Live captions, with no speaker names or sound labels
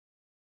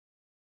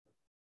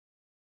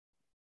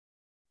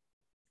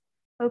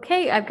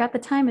Okay, I've got the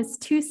time as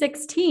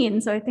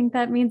 2:16, so I think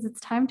that means it's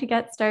time to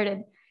get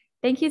started.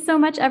 Thank you so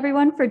much,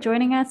 everyone, for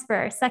joining us for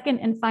our second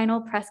and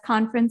final press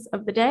conference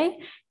of the day.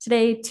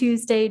 Today,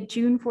 Tuesday,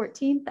 June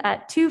 14th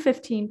at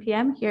 2:15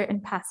 p.m. here in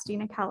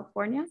Pasadena,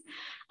 California.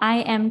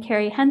 I am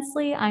Kerry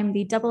Hensley. I'm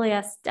the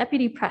AAS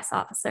Deputy Press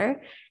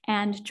Officer,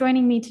 and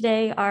joining me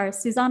today are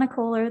Susanna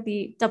Kohler,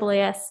 the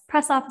AAS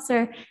Press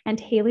Officer, and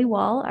Haley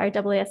Wall, our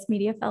AAS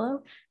Media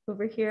Fellow,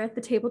 over here at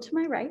the table to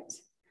my right.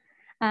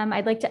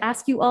 I'd like to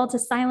ask you all to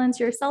silence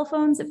your cell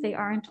phones if they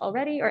aren't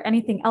already, or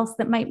anything else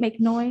that might make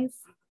noise.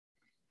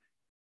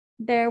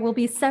 There will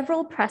be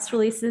several press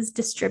releases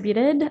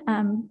distributed.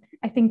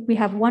 I think we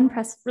have one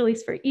press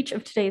release for each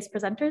of today's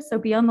presenters, so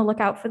be on the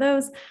lookout for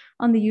those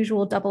on the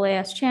usual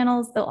AAS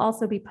channels. They'll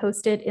also be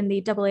posted in the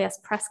AAS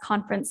Press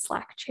Conference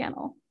Slack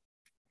channel.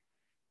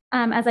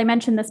 As I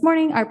mentioned this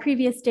morning, our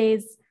previous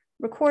day's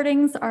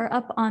recordings are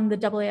up on the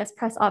AAS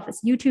Press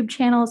Office YouTube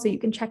channel, so you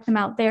can check them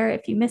out there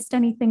if you missed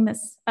anything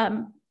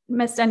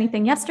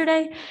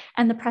yesterday.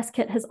 And the press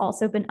kit has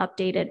also been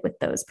updated with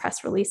those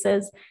press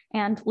releases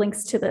and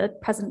links to the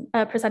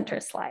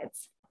presenter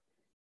slides.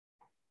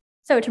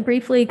 So to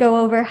briefly go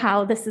over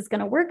how this is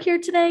going to work here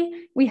today,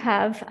 we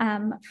have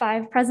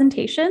 5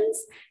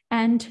 presentations,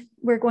 and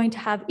we're going to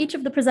have each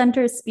of the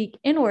presenters speak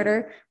in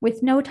order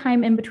with no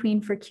time in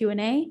between for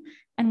Q&A.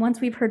 And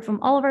once we've heard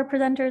from all of our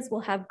presenters,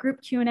 we'll have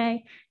group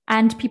Q&A,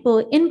 and people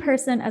in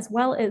person as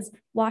well as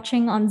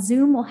watching on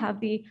Zoom will have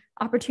the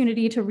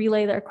opportunity to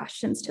relay their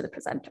questions to the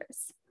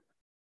presenters.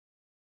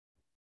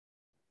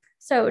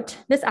 So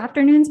this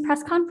afternoon's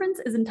press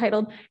conference is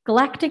entitled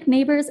Galactic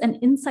Neighbors and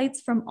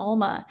Insights from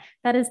ALMA.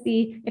 That is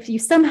if you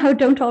somehow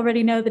don't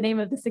already know the name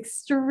of this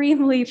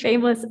extremely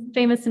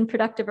famous and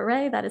productive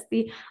array, that is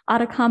the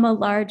Atacama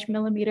Large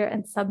Millimeter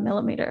and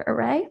Submillimeter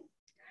Array.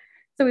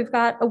 So we've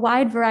got a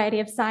wide variety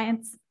of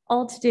science,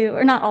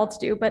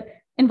 but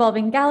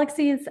involving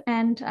galaxies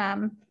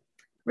and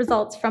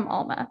results from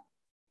ALMA.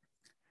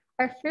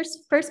 Our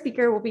first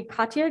speaker will be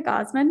Katya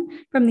Gozman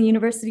from the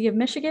University of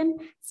Michigan,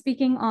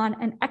 speaking on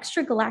an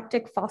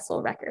extragalactic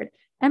fossil record,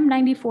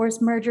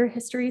 M94's merger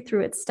history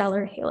through its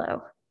stellar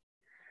halo.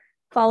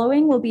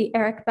 Following will be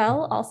Eric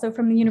Bell, also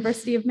from the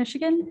University of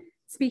Michigan,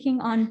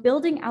 speaking on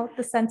building out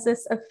the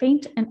census of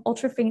faint and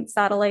ultra-faint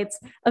satellites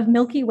of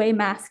Milky Way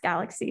mass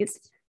galaxies,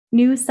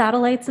 new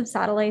satellites of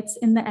satellites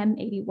in the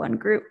M81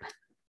 group.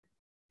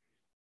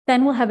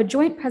 Then we'll have a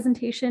joint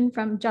presentation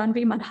from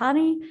Janvi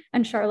Madhani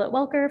and Charlotte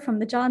Welker from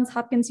the Johns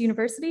Hopkins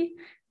University,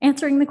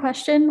 answering the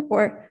question,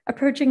 or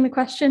approaching the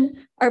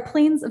question, are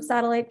planes of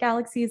satellite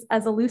galaxies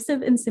as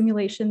elusive in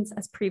simulations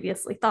as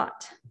previously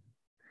thought?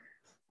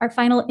 Our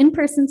final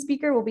in-person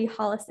speaker will be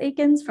Hollis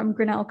Akins from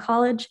Grinnell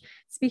College,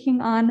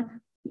 speaking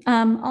on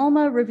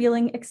ALMA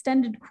revealing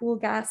extended cool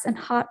gas and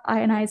hot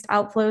ionized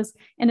outflows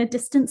in a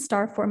distant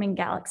star-forming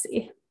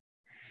galaxy.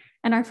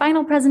 And our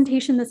final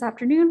presentation this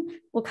afternoon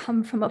will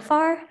come from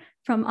afar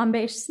from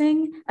Ambesh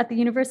Singh at the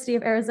University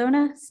of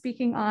Arizona,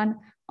 speaking on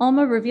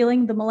ALMA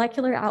revealing the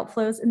molecular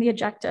outflows in the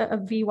ejecta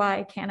of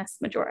VY Canis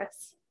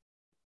Majoris.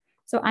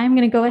 So I'm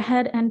going to go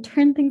ahead and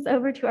turn things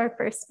over to our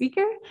first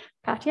speaker,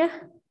 Katya.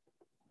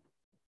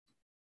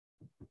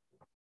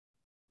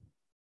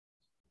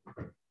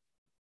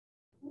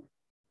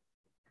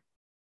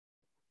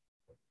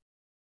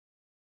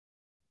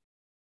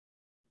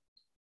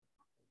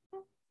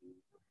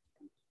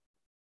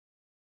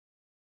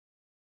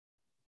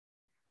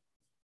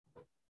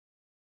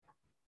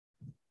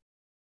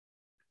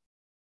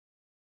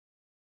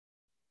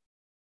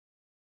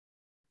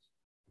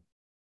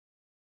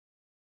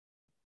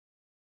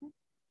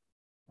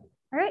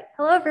 All right,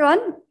 hello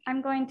everyone.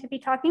 I'm going to be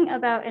talking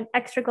about an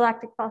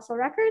extragalactic fossil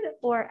record,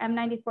 or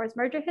M94's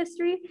merger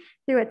history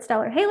through its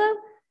stellar halo.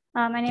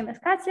 My name is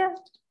Katya.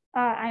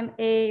 I'm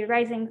a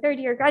rising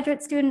third-year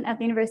graduate student at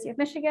the University of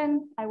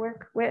Michigan. I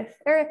work with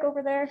Eric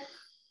over there.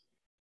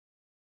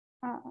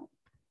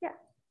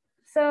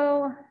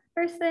 So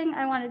first thing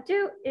I want to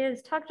do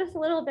is talk just a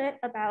little bit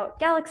about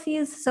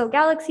galaxies. So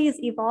galaxies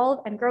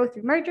evolve and grow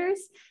through mergers.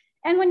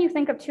 And when you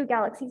think of two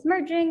galaxies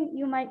merging,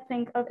 you might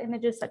think of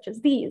images such as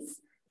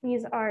these.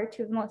 These are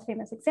two of the most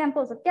famous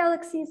examples of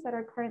galaxies that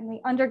are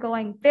currently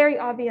undergoing very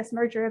obvious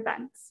merger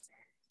events.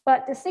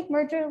 But distinct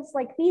mergers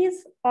like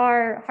these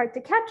are hard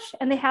to catch,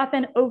 and they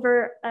happen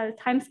over a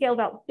timescale of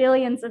about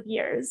billions of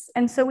years.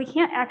 And so we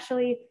can't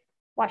actually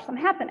watch them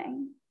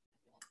happening.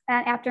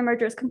 And after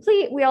merger is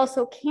complete, we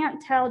also can't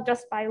tell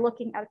just by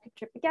looking at a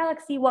picture of the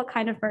galaxy what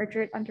kind of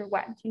merger it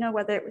underwent,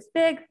 whether it was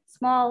big,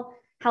 small,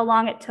 how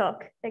long it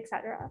took,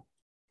 etc.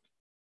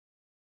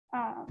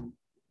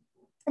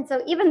 And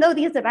so even though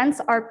these events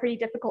are pretty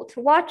difficult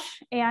to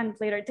watch and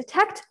later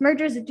detect,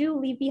 mergers do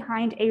leave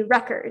behind a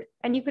record.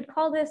 And you could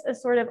call this a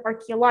sort of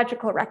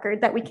archaeological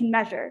record that we can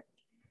measure.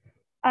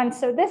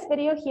 So this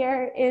video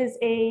here is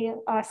a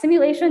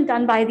simulation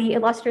done by the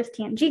illustrious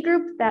TNG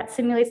group that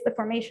simulates the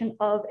formation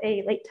of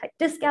a late type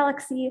disk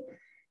galaxy.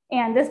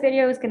 And this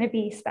video is going to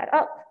be sped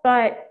up,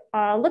 but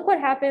look what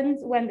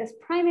happens when this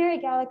primary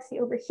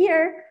galaxy over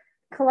here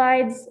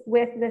collides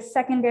with this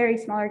secondary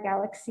smaller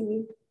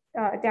galaxy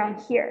down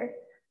here.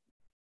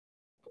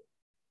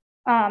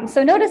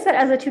 So notice that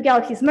as the two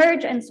galaxies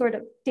merge and sort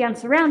of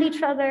dance around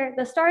each other,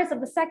 the stars of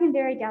the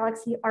secondary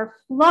galaxy are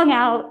flung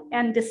out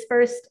and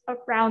dispersed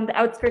around the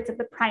outskirts of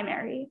the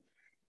primary.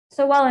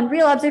 So while in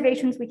real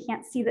observations, we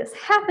can't see this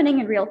happening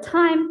in real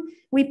time,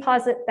 we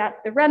posit that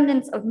the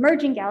remnants of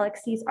merging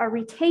galaxies are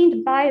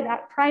retained by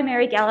that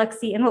primary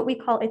galaxy in what we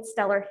call its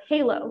stellar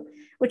halo,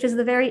 which is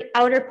the very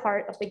outer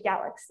part of the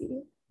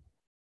galaxy.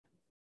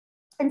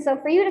 And so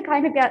for you to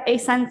kind of get a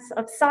sense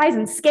of size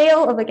and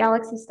scale of a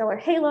galaxy's stellar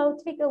halo,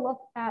 take a look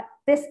at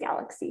this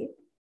galaxy.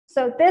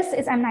 So this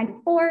is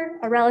M94,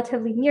 a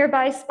relatively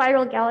nearby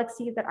spiral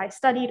galaxy that I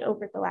studied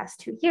over the last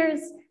 2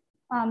 years.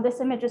 This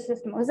image is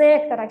just a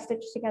mosaic that I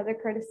stitched together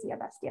courtesy of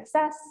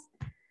SDSS.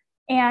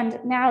 And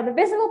now the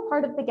visible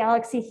part of the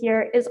galaxy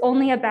here is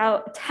only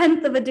about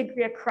 1/10 of a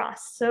degree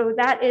across. So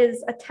that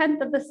is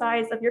 1/10 of the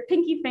size of your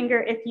pinky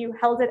finger if you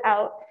held it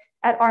out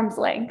at arm's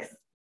length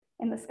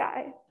in the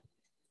sky.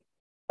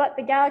 But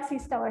the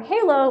galaxy's stellar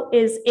halo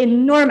is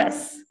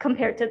enormous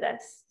compared to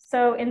this.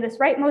 So in this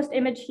rightmost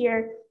image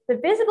here, the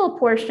visible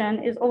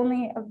portion is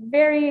only a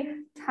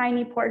very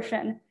tiny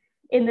portion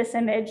in this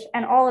image.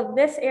 And all of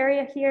this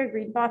area here,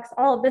 green box,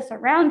 all of this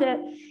around it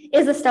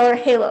is a stellar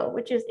halo,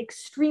 which is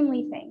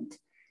extremely faint.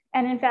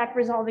 And in fact,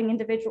 resolving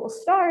individual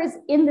stars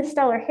in the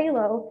stellar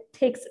halo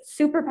takes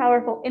super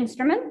powerful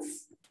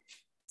instruments,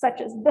 such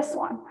as this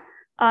one.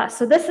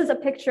 So this is a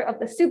picture of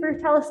the super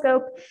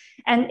telescope,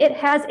 and it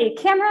has a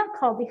camera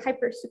called the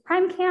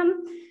Hypersuprime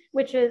Cam,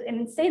 which is an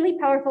insanely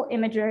powerful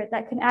imager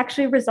that can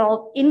actually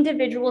resolve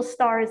individual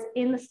stars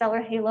in the stellar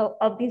halo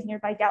of these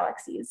nearby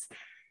galaxies.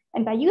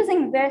 And by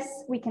using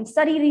this, we can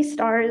study these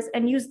stars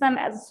and use them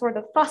as a sort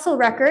of fossil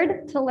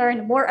record to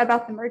learn more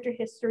about the merger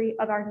history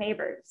of our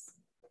neighbors.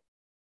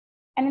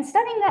 And in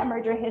studying that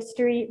merger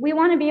history, we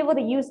want to be able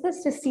to use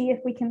this to see if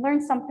we can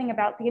learn something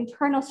about the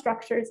internal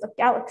structures of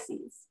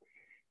galaxies.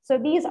 So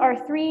these are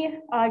 3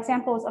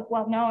 examples of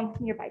well-known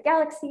nearby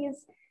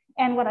galaxies.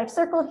 And what I've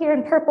circled here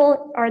in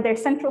purple are their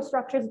central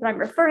structures that I'm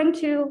referring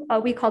to.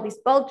 We call these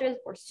bulges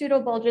or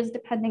pseudo-bulges,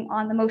 depending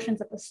on the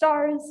motions of the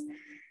stars.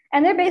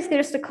 And they're basically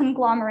just a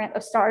conglomerate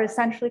of stars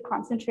essentially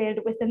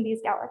concentrated within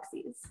these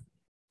galaxies.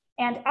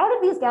 And out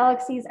of these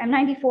galaxies,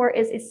 M94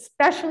 is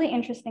especially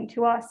interesting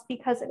to us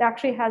because it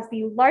actually has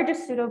the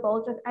largest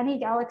pseudo-bulge of any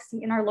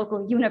galaxy in our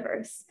local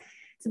universe.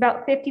 It's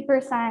about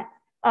 50%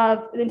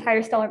 of the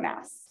entire stellar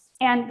mass.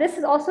 And this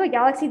is also a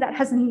galaxy that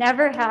has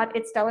never had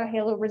its stellar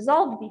halo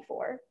resolved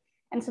before.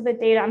 And so the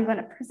data I'm going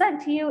to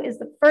present to you is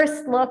the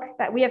first look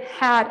that we have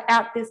had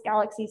at this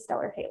galaxy's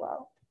stellar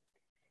halo.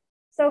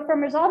 So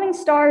from resolving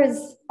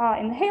stars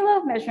in the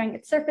halo, measuring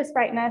its surface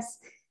brightness,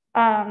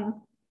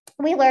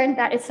 we learned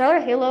that its stellar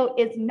halo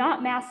is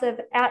not massive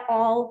at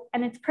all,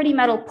 and it's pretty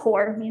metal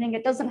poor, meaning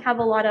it doesn't have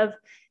a lot of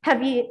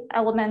heavy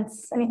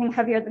elements, anything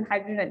heavier than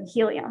hydrogen and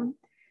helium.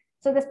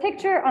 So this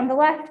picture on the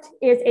left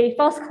is a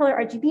false color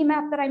RGB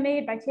map that I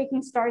made by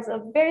taking stars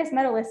of various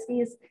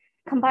metallicies,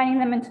 combining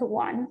them into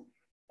one.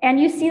 And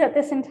you see that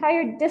this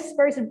entire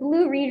dispersed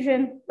blue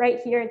region right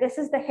here, this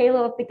is the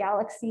halo of the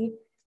galaxy.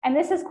 And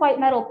this is quite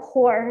metal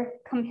poor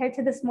compared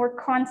to this more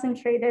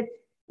concentrated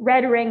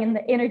red ring in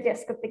the inner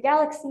disk of the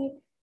galaxy.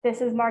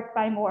 This is marked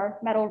by more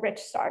metal rich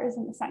stars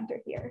in the center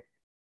here.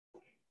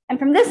 And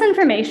from this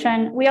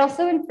information, we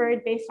also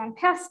inferred based on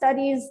past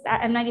studies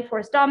that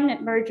M94's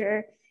dominant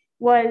merger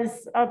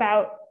was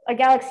about a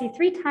galaxy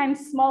 3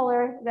 times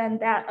smaller than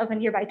that of a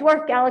nearby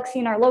dwarf galaxy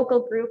in our local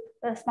group,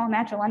 the Small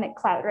Magellanic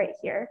Cloud right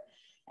here.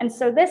 And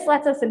so this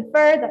lets us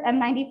infer that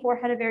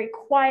M94 had a very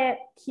quiet,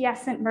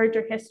 quiescent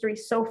merger history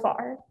so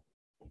far.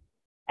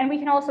 And we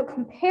can also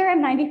compare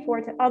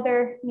M94 to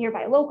other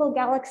nearby local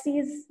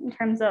galaxies in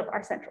terms of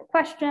our central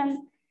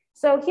question.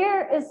 So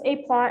here is a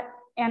plot,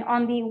 and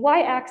on the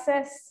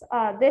y-axis,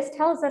 this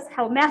tells us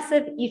how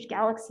massive each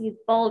galaxy's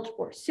bulge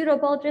or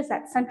pseudo-bulge is,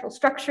 that central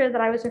structure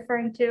that I was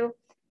referring to.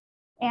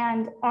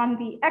 And on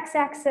the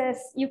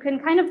x-axis, you can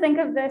kind of think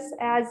of this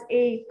as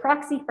a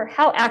proxy for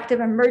how active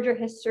a merger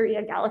history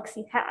a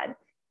galaxy had.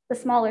 The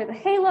smaller the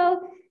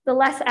halo, the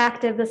less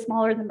active, the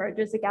smaller the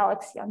mergers a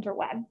galaxy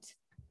underwent.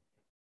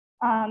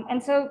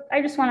 And so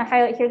I just want to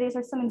highlight here, these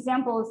are some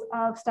examples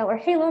of stellar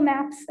halo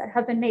maps that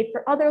have been made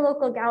for other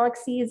local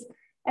galaxies,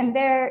 and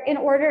they're in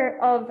order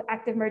of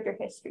active merger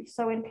history.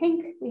 So in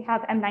pink, we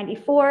have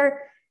M94,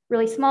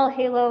 really small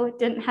halo,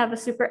 didn't have a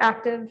super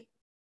active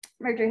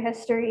merger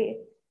history.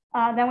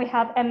 Then we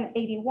have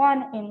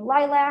M81 in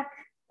lilac,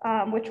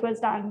 which was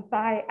done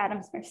by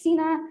Adams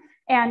Mercina,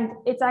 and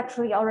it's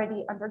actually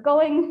already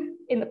undergoing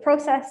in the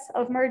process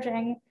of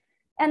merging.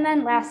 And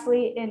then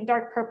lastly, in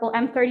dark purple,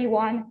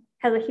 M31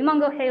 has a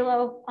humongo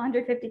halo,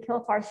 150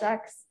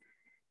 kiloparsecs.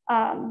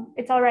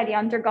 It's already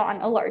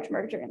undergone a large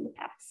merger in the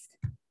past.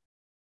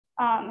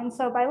 And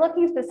so by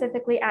looking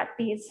specifically at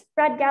these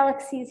red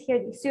galaxies here,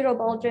 these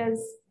pseudobulges,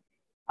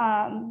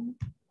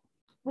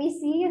 we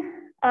see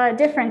a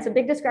difference, a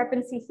big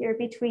discrepancy here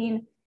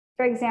between,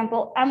 for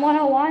example,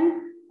 M101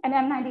 and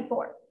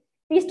M94.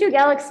 These 2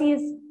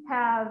 galaxies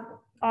have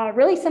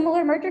really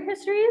similar merger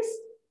histories,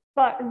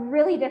 but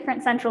really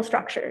different central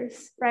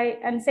structures, right?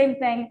 And same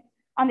thing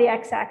on the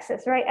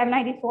x-axis, right?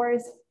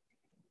 M94's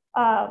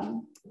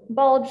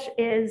bulge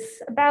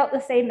is about the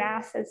same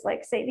mass as,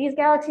 like, say, these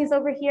galaxies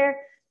over here,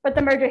 but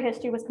the merger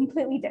history was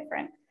completely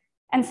different.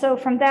 And so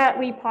from that,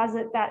 we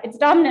posit that its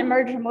dominant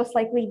merger most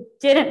likely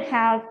didn't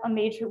have a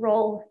major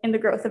role in the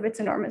growth of its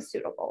enormous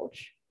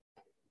pseudobulge.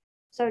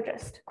 So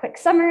just quick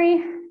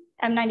summary,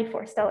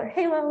 M94 stellar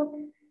halo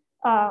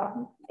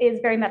is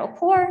very metal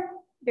poor,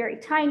 very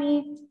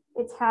tiny.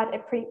 It's had a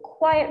pretty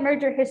quiet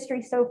merger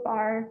history so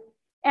far,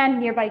 and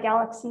nearby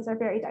galaxies are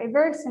very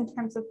diverse in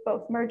terms of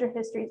both merger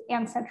histories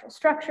and central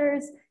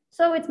structures.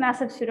 So its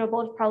massive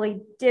pseudobulge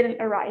probably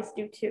didn't arise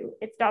due to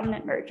its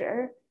dominant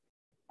merger.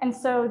 And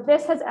so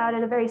this has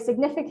added a very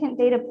significant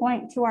data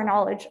point to our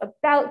knowledge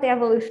about the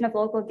evolution of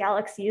local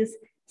galaxies,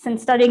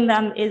 since studying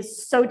them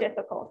is so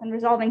difficult and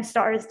resolving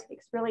stars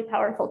takes really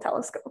powerful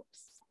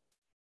telescopes.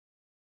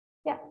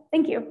 Yeah,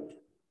 thank you.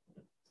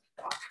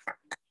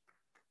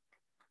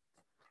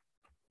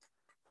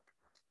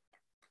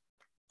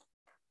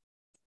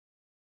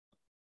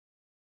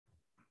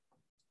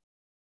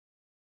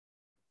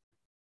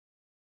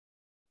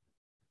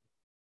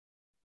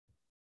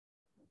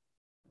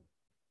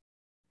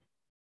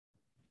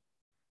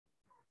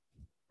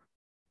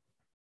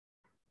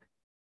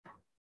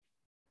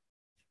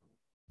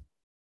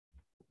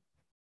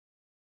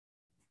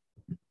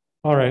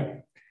 All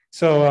right,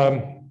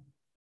 so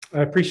I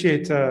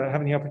appreciate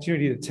having the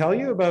opportunity to tell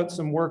you about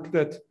some work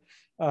that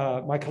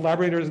my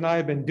collaborators and I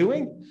have been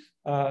doing,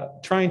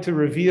 trying to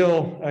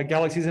reveal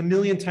galaxies 1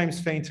 million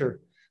times fainter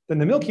than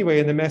the Milky Way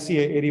in the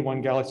Messier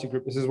 81 galaxy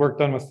group. This is work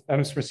done with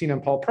Adam Smersina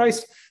and Paul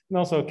Price, and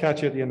also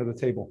Katya at the end of the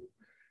table.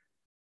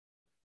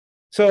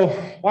 So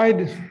why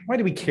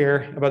do we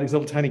care about these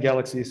little tiny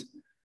galaxies?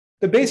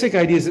 The basic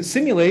idea is that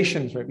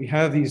simulations, right? We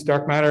have these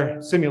dark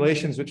matter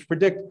simulations which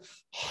predict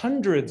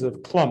hundreds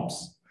of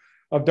clumps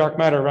of dark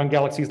matter around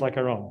galaxies like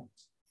our own.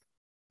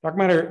 Dark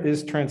matter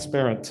is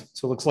transparent,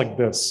 so it looks like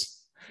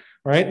this,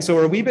 right? So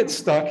we're a wee bit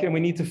stuck and we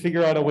need to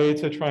figure out a way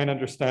to try and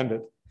understand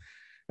it.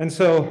 And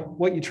so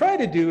what you try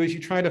to do is you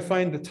try to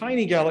find the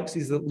tiny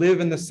galaxies that live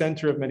in the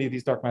center of many of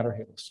these dark matter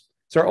halos.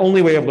 It's our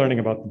only way of learning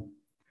about them.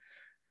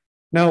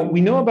 Now,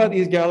 we know about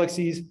these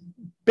galaxies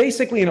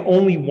basically in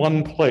only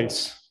one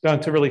place, down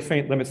to really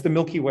faint limits, the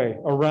Milky Way,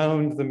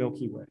 around the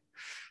Milky Way.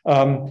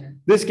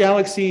 This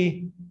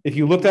galaxy, if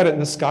you looked at it in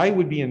the sky,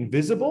 would be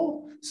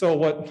invisible. So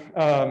what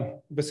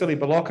Vasily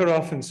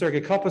Balakarov and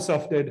Sergei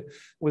Kopasov did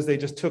was they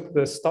just took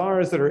the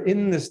stars that are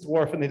in this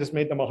dwarf and they just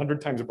made them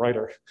 100 times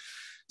brighter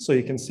so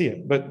you can see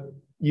it. But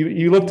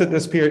you looked at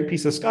this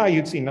piece of sky,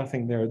 you'd see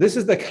nothing there. This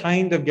is the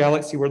kind of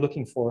galaxy we're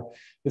looking for.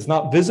 It's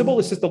not visible,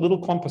 it's just a little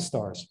clump of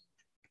stars.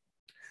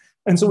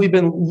 And so we've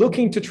been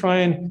looking to try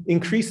and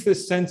increase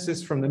this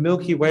census from the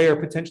Milky Way or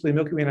potentially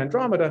Milky Way and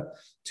Andromeda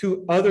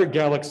to other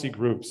galaxy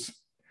groups.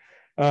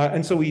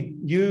 And so we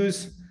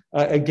use,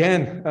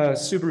 again,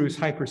 Subaru's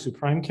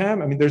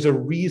HyperSuPrimeCam. I mean, there's a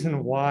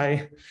reason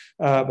why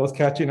both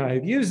Katya and I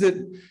have used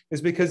it,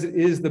 is because it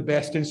is the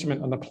best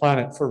instrument on the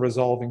planet for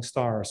resolving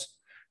stars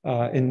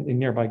in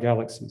nearby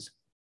galaxies.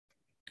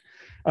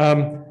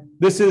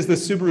 This is the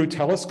Subaru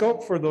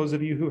telescope, for those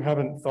of you who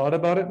haven't thought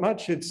about it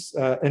much. It's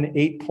an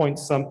 8-point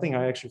something,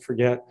 I actually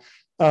forget,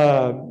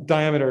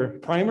 diameter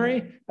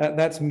primary.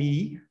 That's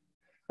me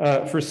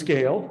for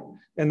scale.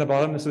 In the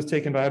bottom, this was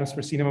taken by Adam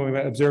Smersina when we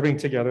went observing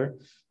together.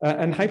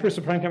 And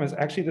HyperSuPrimeCam is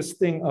actually this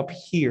thing up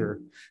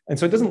here. And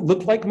so it doesn't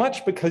look like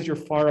much because you're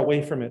far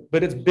away from it,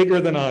 but it's bigger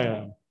than I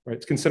am, right?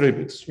 It's considered,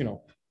 it's, you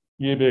know,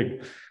 yeah,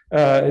 big.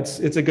 It's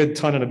a good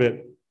ton and a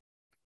bit.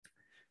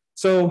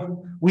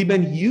 So we've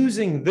been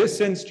using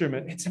this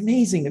instrument. It's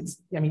amazing.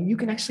 I mean, you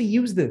can actually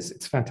use this.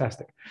 It's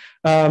fantastic.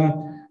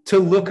 To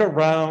look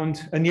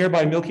around a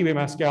nearby Milky Way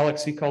mass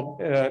galaxy called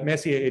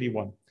Messier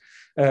 81.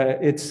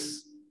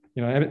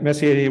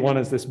 Messier 81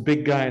 is this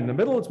big guy in the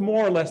middle. It's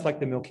more or less like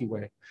the Milky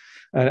Way.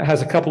 And it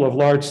has a couple of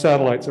large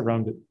satellites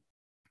around it.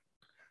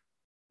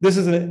 This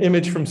is an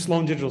image from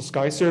Sloan Digital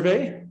Sky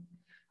Survey.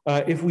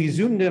 If we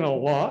zoomed in a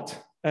lot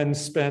and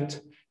spent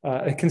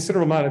a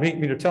considerable amount of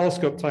 8-meter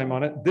telescope time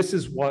on it, this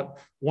is what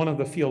one of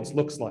the fields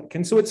looks like.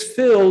 And so it's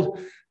filled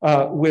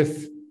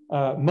with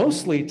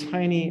mostly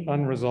tiny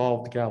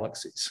unresolved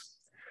galaxies.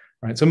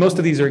 Right? So most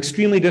of these are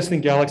extremely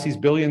distant galaxies,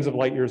 billions of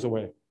light years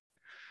away.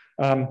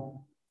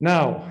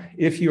 Now,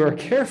 if you are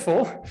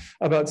careful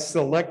about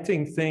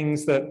selecting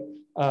things that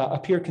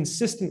appear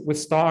consistent with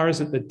stars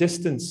at the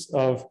distance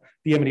of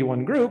the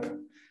M81 group,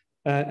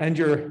 and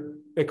you're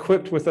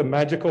equipped with a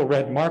magical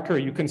red marker,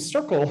 you can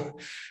circle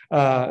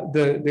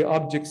the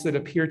objects that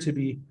appear to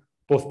be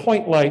both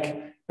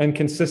point-like and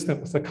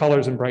consistent with the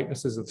colors and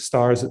brightnesses of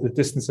stars at the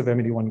distance of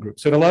M81 group.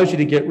 So it allows you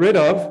to get rid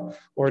of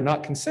or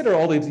not consider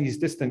all of these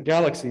distant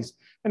galaxies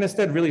and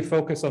instead really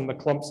focus on the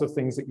clumps of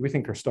things that we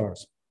think are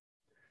stars.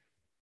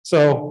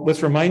 So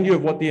let's remind you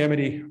of what the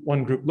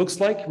M81 group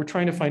looks like. We're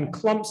trying to find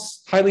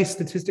clumps, highly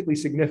statistically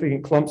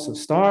significant clumps of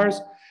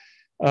stars.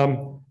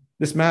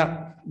 This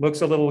map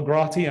looks a little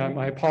grotty.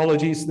 My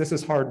apologies. This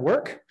is hard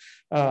work.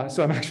 So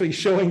I'm actually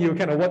showing you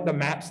kind of what the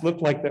maps look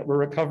like that we're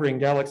recovering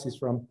galaxies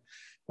from.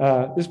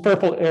 This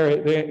purple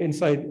area, the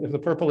inside of the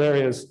purple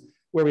area is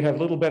where we have a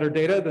little better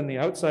data than the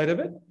outside of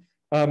it.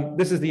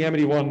 This is the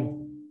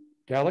Amity-1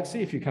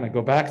 galaxy. If you kind of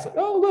go back, it's like,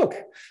 oh, look,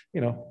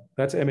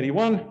 that's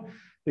Amity-1.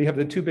 They have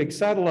the two big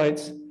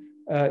satellites.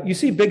 You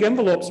see big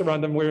envelopes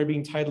around them where they're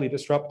being tidally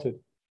disrupted.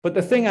 But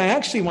the thing I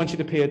actually want you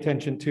to pay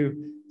attention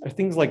to are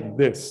things like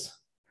this.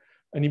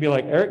 And you'd be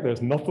like, Eric,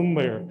 there's nothing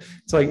there.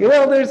 It's like,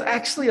 well, there's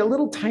actually a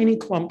little tiny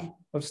clump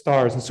of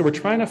stars. And so we're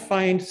trying to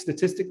find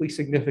statistically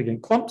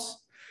significant clumps.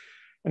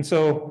 And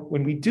so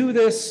when we do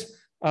this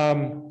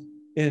in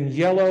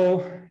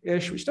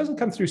yellow-ish, which doesn't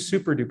come through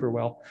super duper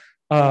well,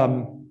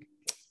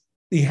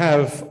 we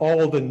have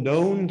all the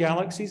known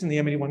galaxies in the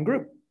Amity-1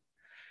 group.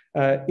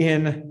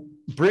 In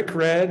brick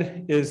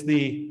red is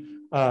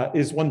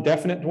one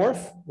definite dwarf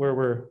where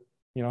we're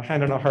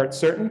hand on our heart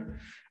certain.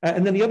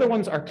 And then the other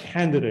ones are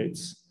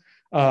candidates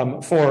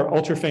for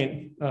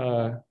ultra-faint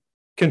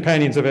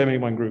companions of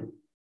Amity-1 group.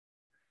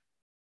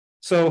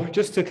 So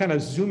just to kind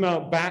of zoom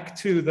out back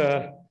to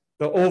the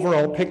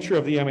overall picture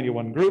of the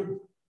Amity-1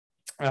 group,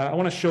 I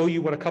want to show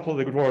you what a couple of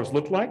the dwarves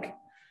look like.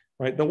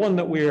 Right, the one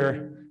that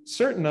we're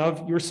certain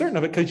of, you're certain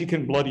of it because you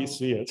can bloody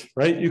see it,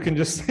 right? You can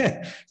just,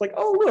 it's like,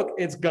 oh, look,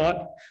 it's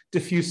got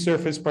diffuse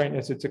surface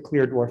brightness. It's a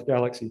clear dwarf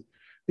galaxy.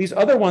 These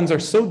other ones are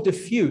so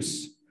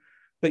diffuse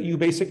that you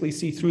basically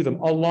see through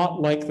them, a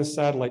lot like the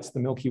satellites, the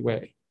Milky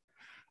Way.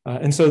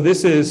 And so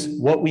this is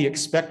what we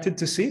expected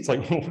to see. It's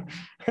like,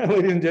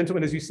 ladies and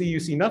gentlemen, as you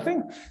see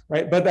nothing,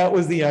 right? But that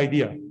was the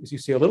idea, is you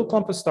see a little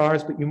clump of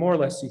stars, but you more or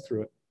less see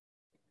through it.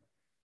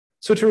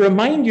 So to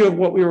remind you of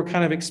what we were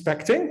kind of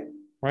expecting,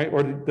 right,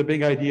 or the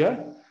big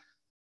idea,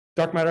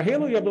 dark matter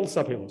halo, you have little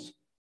subhalos.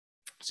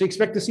 So you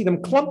expect to see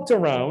them clumped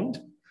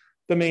around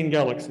the main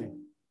galaxy.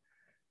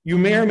 You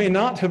may or may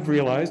not have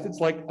realized, it's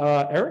like,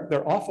 Eric,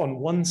 they're off on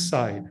one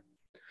side.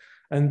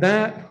 And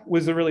that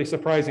was a really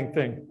surprising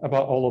thing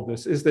about all of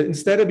this, is that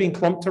instead of being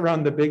clumped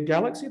around the big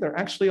galaxy, they're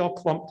actually all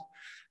clumped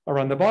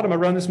around the bottom,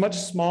 around this much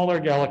smaller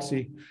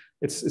galaxy.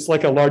 It's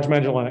like a Large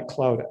Magellanic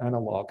Cloud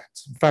analog.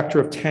 It's a factor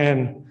of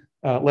 10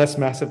 less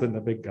massive than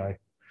the big guy.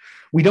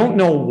 We don't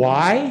know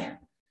why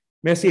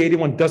Messier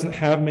 81 doesn't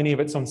have many of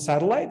its own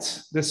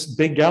satellites. This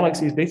big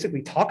galaxy is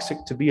basically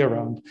toxic to be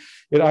around.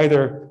 It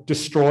either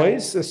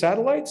destroys the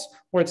satellites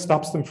or it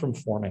stops them from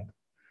forming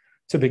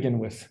to begin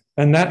with.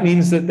 And that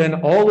means that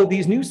then all of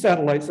these new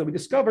satellites that we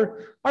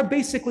discover are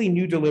basically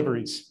new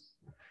deliveries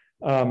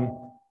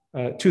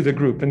to the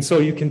group. And so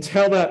you can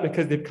tell that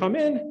because they've come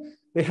in,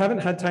 they haven't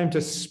had time to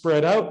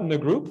spread out in the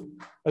group,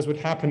 as would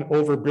happen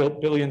over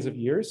billions of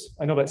years.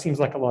 I know that seems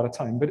like a lot of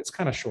time, but it's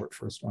kind of short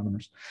for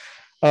astronomers.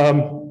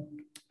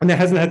 And it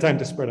hasn't had time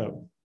to spread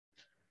out.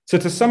 So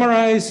to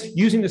summarize,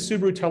 using the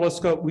Subaru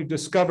telescope, we've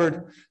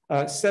discovered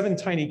 7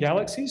 tiny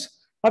galaxies,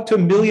 up to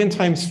 1 million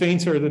times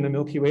fainter than the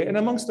Milky Way, and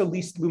amongst the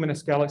least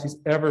luminous galaxies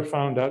ever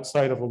found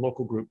outside of a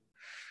local group.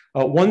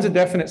 One's a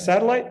definite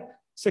satellite,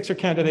 6 are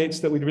candidates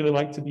that we'd really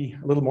like to be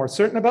a little more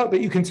certain about,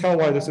 but you can tell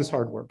why this is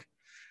hard work.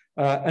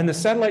 And the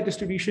satellite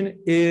distribution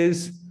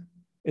is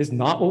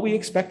not what we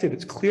expected.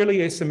 It's clearly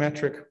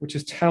asymmetric, which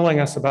is telling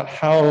us about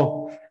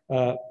how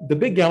the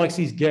big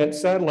galaxies get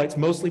satellites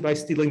mostly by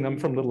stealing them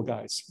from little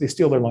guys. They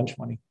steal their lunch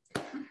money.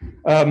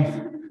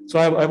 So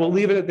I will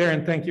leave it there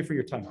and thank you for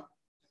your time.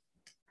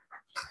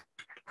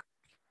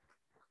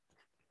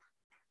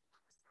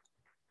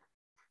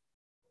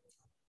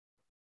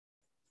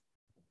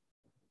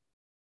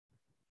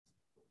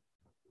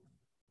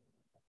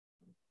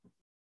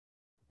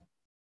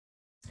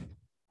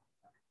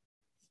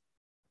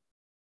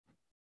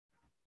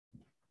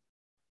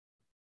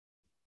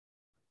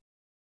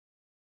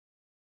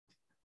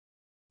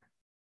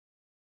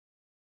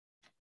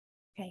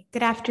 Okay,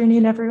 good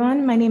afternoon,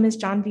 everyone. My name is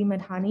Janvi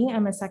Madhani.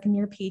 I'm a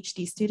second-year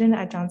PhD student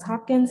at Johns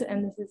Hopkins,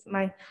 and this is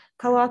my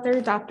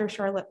co-author, Dr.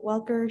 Charlotte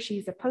Welker.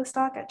 She's a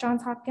postdoc at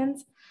Johns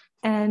Hopkins,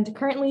 and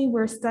currently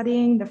we're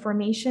studying the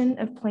formation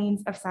of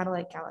planes of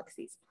satellite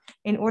galaxies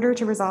in order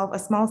to resolve a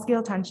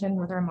small-scale tension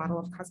with our model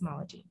of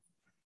cosmology.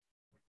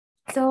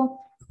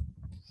 So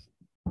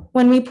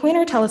when we point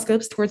our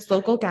telescopes towards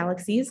local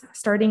galaxies,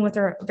 starting with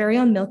our very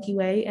own Milky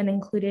Way and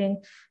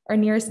including our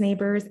nearest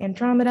neighbors,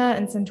 Andromeda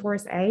and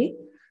Centaurus A,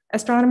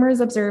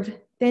 astronomers observe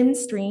thin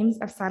streams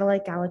of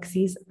satellite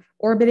galaxies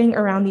orbiting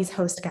around these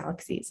host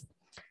galaxies.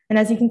 And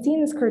as you can see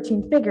in this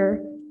cartoon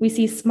figure, we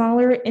see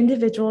smaller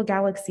individual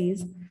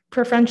galaxies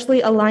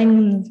preferentially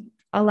aligning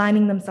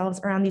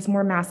themselves around these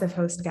more massive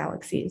host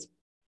galaxies.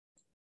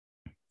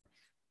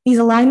 These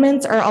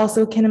alignments are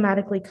also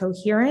kinematically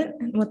coherent.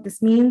 And what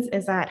this means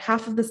is that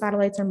half of the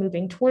satellites are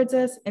moving towards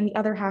us and the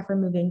other half are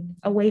moving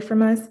away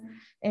from us.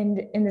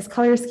 And in this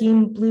color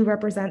scheme, blue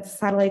represents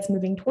satellites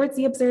moving towards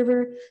the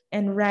observer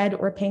and red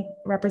or pink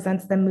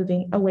represents them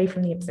moving away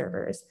from the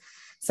observers.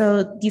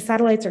 So these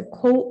satellites are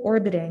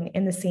co-orbiting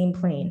in the same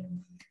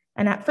plane.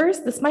 And at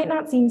first, this might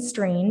not seem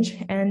strange,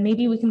 and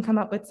maybe we can come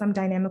up with some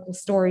dynamical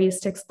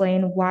stories to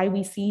explain why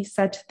we see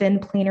such thin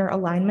planar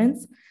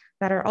alignments.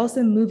 that are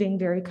also moving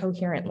very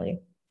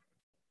coherently.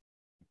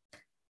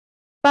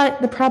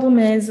 But the problem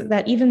is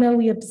that even though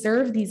we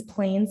observe these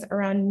planes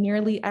around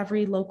nearly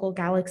every local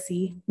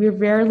galaxy, we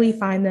rarely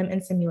find them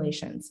in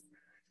simulations.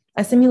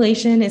 A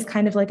simulation is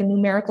kind of like a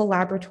numerical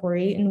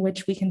laboratory in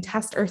which we can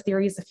test our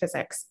theories of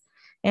physics.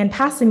 And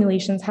past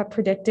simulations have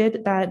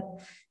predicted that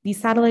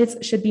these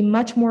satellites should be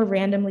much more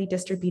randomly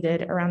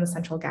distributed around the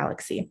central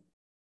galaxy.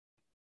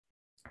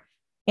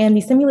 And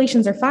these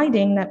simulations are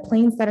finding that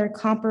planes that are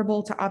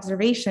comparable to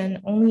observation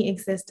only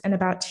exist in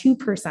about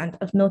 2%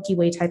 of Milky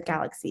Way type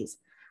galaxies.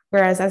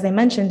 Whereas, as I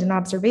mentioned, in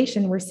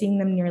observation, we're seeing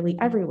them nearly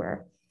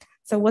everywhere.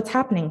 So what's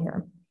happening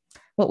here?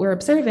 What we're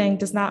observing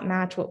does not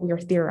match what we are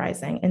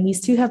theorizing, and these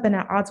two have been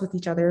at odds with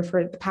each other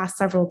for the past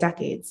several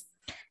decades.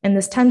 And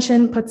this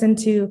tension puts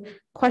into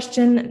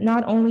question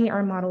not only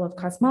our model of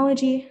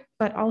cosmology,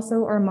 but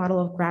also our model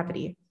of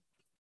gravity.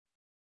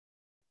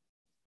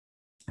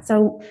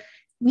 So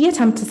we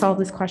attempt to solve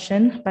this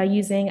question by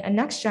using a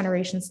next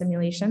generation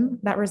simulation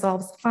that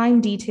resolves fine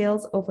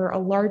details over a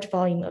large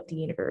volume of the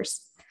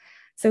universe.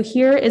 So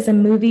here is a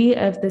movie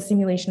of the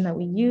simulation that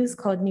we use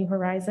called New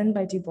Horizon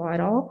by Dubois et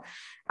al.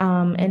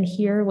 And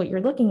here what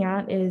you're looking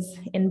at is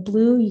in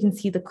blue, you can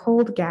see the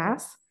cold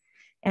gas,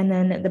 and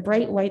then the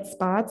bright white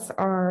spots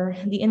are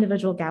the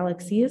individual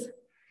galaxies,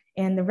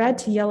 and the red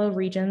to yellow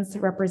regions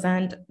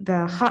represent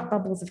the hot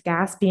bubbles of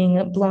gas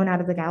being blown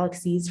out of the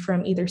galaxies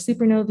from either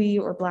supernovae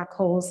or black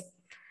holes.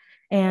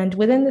 And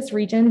within this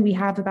region, we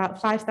have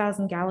about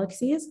 5,000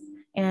 galaxies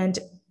and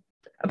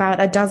about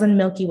a dozen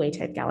Milky Way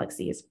type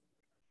galaxies.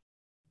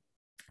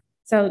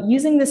 So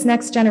using this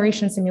next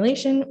generation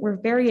simulation, we're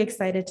very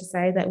excited to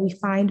say that we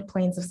find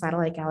planes of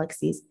satellite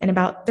galaxies in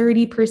about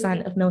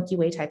 30% of Milky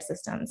Way type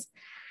systems.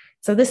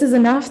 So this is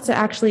enough to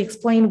actually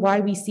explain why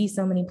we see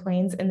so many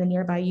planes in the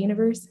nearby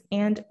universe,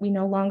 and we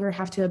no longer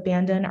have to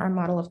abandon our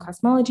model of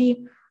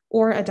cosmology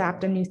or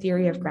adapt a new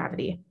theory of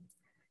gravity.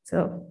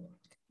 So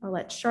I'll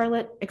let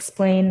Charlotte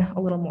explain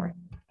a little more.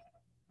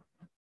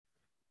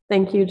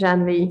 Thank you,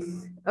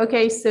 Janvi.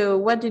 Okay, so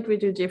what did we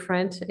do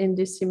different in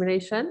this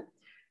simulation?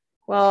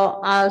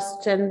 Well, as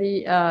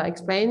Janvi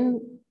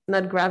explained,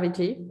 not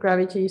gravity.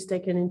 Gravity is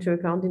taken into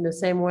account in the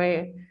same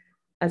way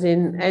as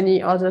in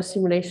any other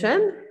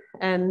simulation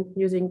and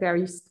using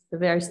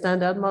very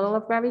standard model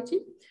of gravity.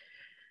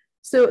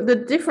 So the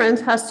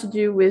difference has to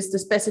do with the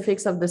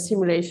specifics of the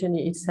simulation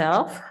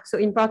itself. So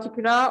in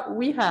particular,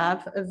 we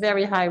have a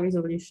very high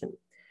resolution,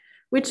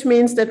 which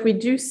means that we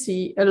do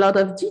see a lot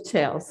of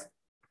details.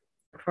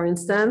 For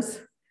instance,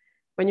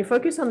 when you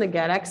focus on the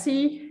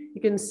galaxy,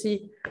 you can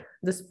see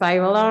the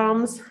spiral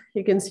arms,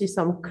 you can see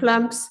some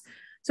clumps.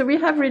 So we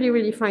have really,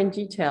 really fine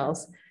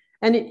details.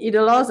 And it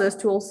allows us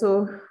to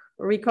also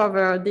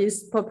recover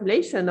this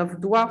population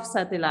of dwarf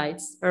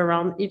satellites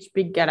around each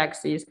big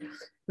galaxies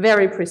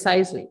very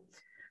precisely.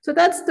 So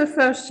that's the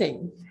first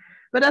thing,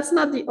 but that's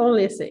not the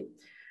only thing,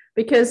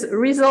 because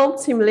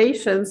result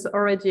simulations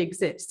already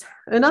exist.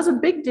 Another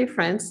big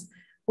difference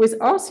with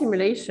our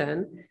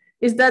simulation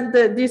is that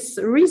this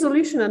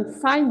resolution and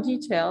fine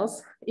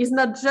details is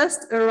not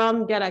just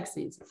around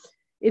galaxies.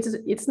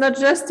 It's not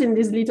just in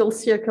these little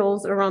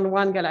circles around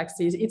one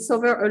galaxy. It's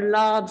over a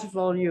large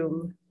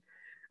volume,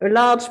 a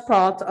large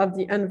part of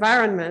the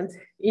environment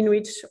in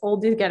which all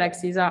these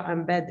galaxies are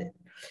embedded.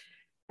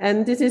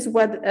 And this is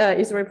what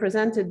is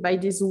represented by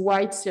this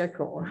white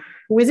circle.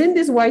 Within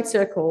this white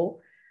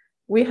circle,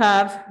 we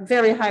have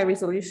very high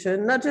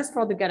resolution, not just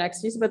for the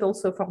galaxies, but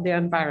also for the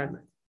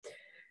environment.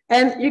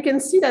 And you can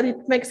see that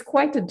it makes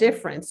quite a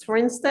difference. For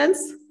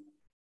instance,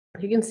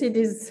 you can see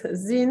this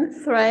thin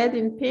thread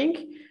in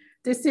pink.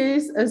 This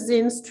is a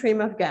thin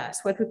stream of gas,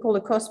 what we call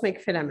a cosmic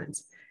filament.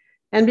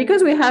 And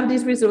because we have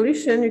this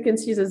resolution, you can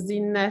see the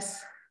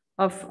thinness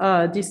of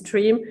this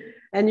stream,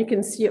 and you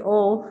can see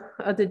all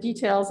the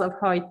details of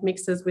how it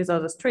mixes with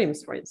other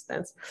streams, for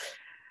instance.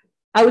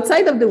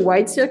 Outside of the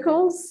white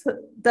circles,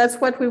 that's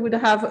what we would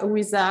have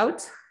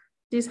without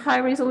this high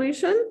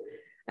resolution.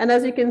 And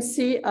as you can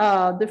see,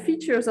 the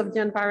features of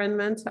the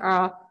environment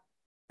are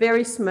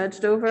very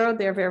smudged over,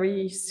 they're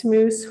very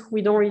smooth,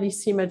 we don't really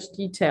see much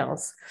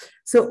details.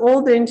 So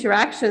all the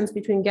interactions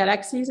between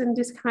galaxies in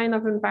this kind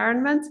of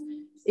environment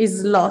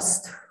is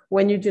lost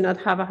when you do not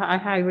have a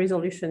high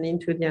resolution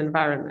into the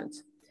environment.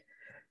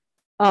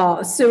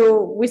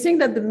 So we think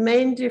that the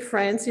main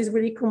difference is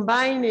really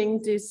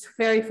combining these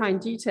very fine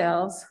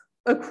details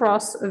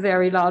across a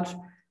very large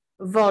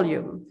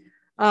volume.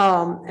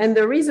 And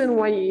the reason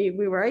why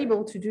we were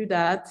able to do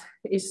that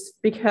is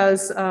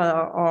because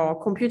our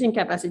computing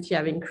capacity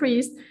have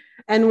increased,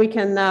 and we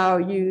can now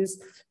use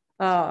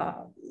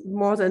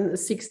more than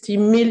 60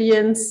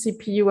 million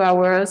CPU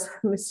hours,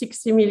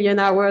 60 million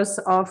hours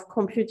of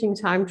computing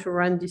time to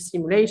run these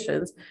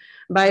simulations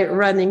by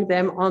running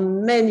them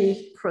on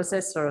many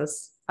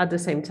processors at the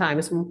same time.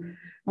 It's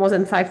more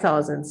than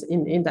 5,000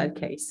 in that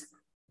case.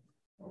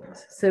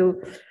 So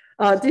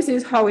this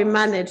is how we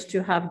managed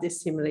to have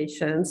these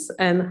simulations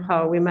and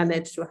how we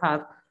managed to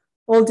have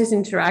all this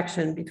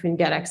interaction between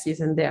galaxies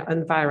and their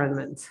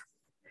environment.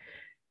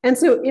 And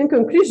so in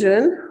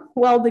conclusion,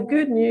 Well, the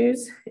good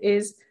news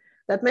is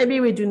that maybe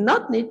we do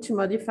not need to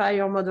modify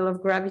our model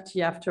of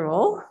gravity after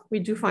all. We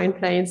do find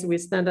planes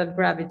with standard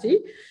gravity,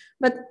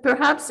 but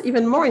perhaps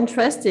even more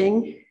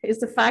interesting is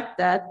the fact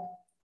that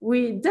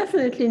we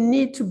definitely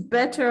need to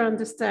better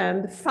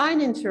understand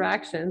fine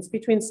interactions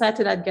between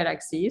satellite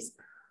galaxies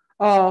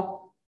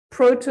or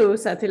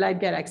proto-satellite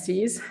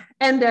galaxies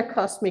and their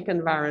cosmic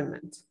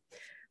environment,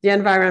 the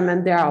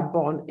environment they are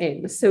born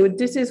in. So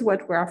this is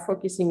what we are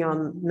focusing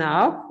on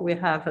now. We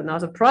have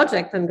another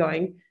project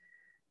ongoing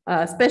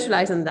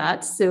specialized in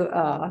that,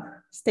 so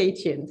stay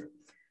tuned.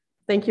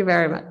 Thank you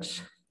very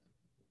much.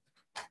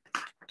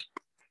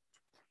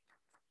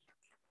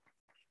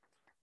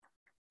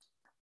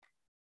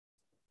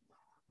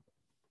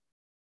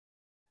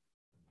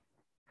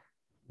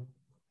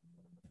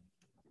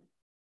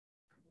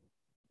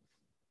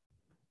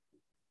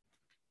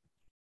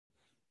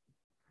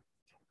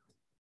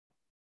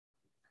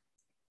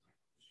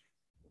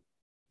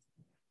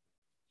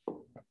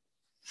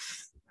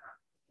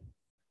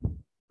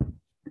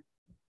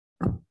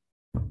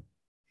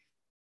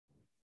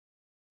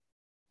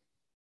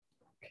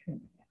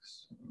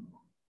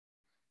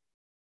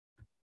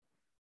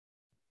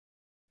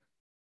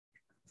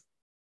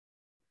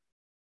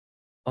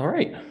 All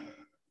right.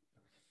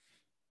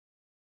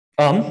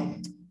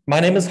 My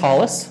name is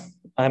Hollis.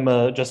 I'm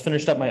just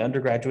finished up my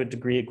undergraduate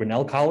degree at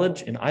Grinnell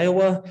College in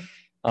Iowa,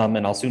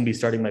 and I'll soon be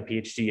starting my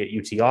PhD at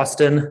UT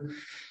Austin.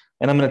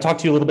 And I'm going to talk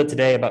to you a little bit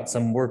today about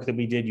some work that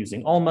we did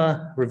using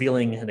ALMA,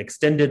 revealing an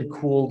extended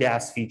cool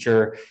gas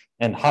feature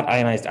and hot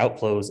ionized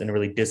outflows in a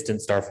really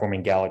distant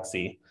star-forming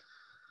galaxy.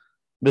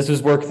 This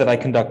was work that I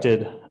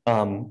conducted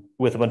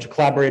with a bunch of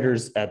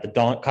collaborators at the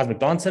Cosmic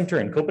Dawn Center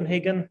in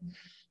Copenhagen,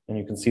 and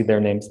you can see their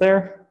names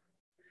there.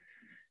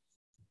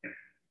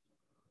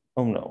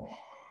 Oh no.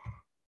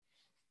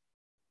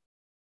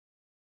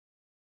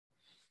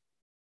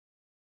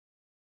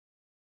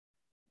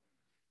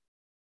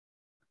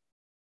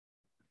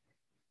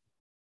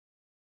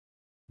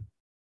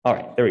 All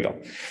right, there we go.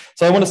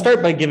 So I want to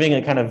start by giving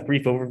a kind of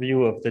brief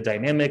overview of the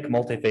dynamic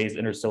multi-phase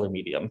interstellar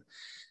medium.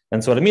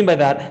 And so what I mean by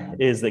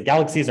that is that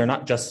galaxies are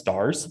not just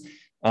stars.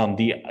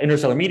 The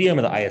interstellar medium,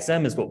 or the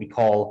ISM, is what we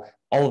call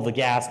all of the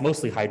gas,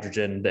 mostly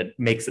hydrogen, that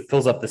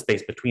fills up the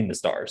space between the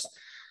stars.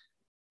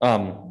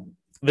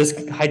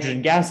 This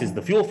hydrogen gas is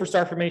the fuel for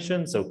star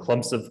formation. So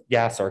clumps of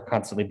gas are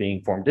constantly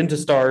being formed into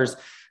stars,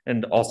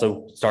 and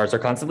also stars are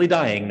constantly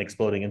dying and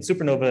exploding in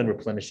supernova and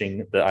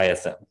replenishing the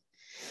ISM.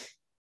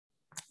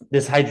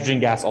 This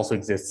hydrogen gas also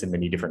exists in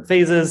many different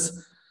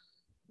phases.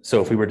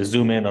 So if we were to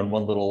zoom in on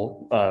one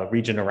little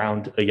region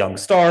around a young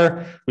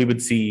star, we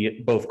would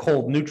see both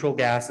cold neutral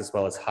gas as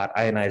well as hot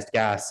ionized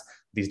gas,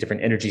 these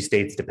different energy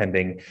states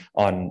depending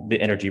on the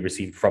energy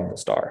received from the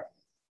star.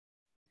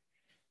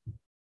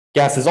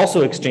 Gas is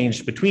also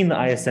exchanged between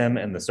the ISM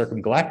and the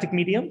circumgalactic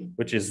medium,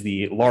 which is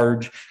the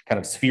large kind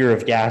of sphere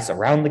of gas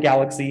around the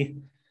galaxy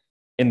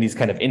in these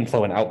kind of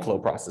inflow and outflow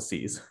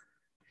processes.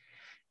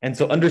 And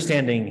so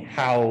understanding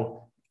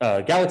how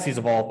galaxies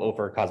evolve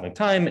over cosmic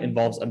time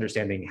involves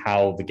understanding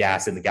how the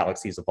gas in the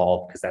galaxies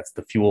evolve, because that's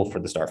the fuel for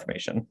the star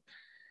formation.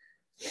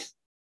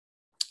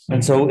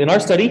 And so in our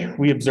study,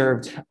 we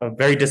observed a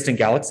very distant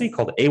galaxy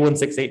called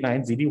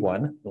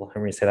A1689ZD1. You'll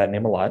hear me say that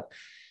name a lot.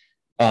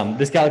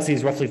 This galaxy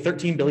is roughly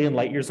 13 billion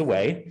light years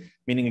away,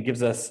 meaning it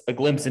gives us a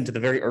glimpse into the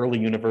very early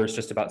universe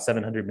just about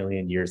 700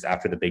 million years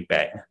after the Big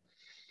Bang.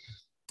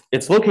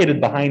 It's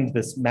located behind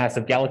this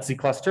massive galaxy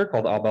cluster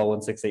called ALMA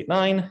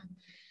 1689.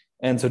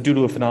 And so due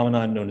to a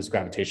phenomenon known as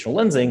gravitational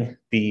lensing,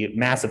 the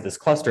mass of this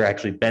cluster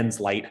actually bends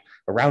light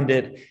around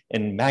it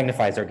and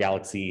magnifies our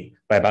galaxy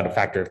by about a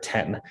factor of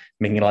 10,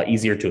 making it a lot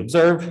easier to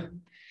observe.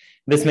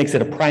 This makes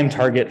it a prime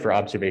target for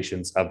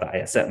observations of the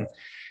ISM.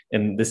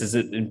 And this is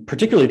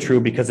particularly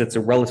true because it's a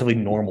relatively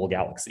normal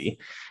galaxy.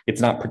 It's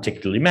not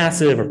particularly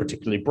massive or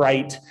particularly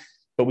bright,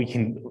 but we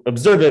can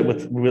observe it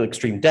with real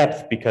extreme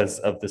depth because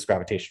of this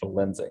gravitational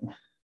lensing.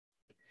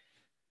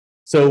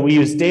 So we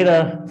use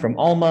data from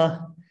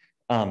ALMA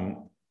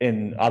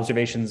in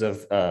observations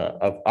of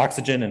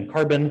oxygen and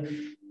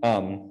carbon.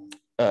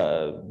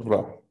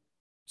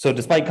 So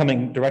despite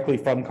coming directly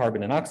from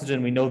carbon and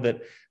oxygen, we know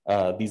that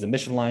these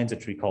emission lines,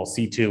 which we call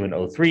C2 and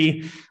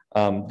O3,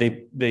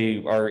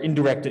 they are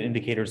indirect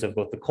indicators of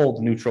both the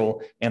cold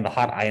neutral and the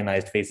hot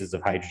ionized phases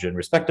of hydrogen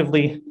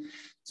respectively.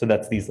 So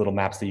that's these little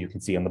maps that you can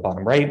see on the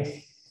bottom right.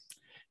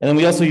 And then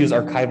we also use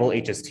archival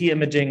HST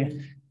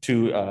imaging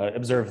to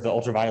observe the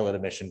ultraviolet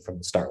emission from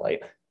the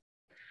starlight.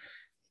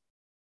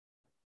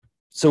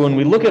 So when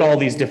we look at all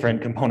these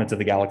different components of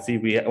the galaxy,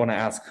 we want to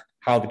ask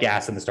how the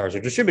gas and the stars are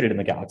distributed in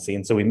the galaxy.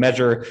 And so we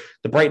measure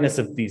the brightness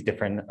of these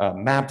different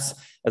maps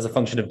as a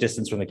function of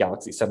distance from the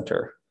galaxy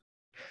center.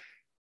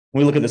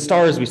 When we look at the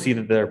stars, we see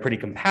that they're pretty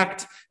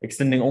compact,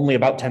 extending only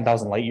about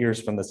 10,000 light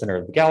years from the center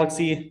of the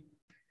galaxy.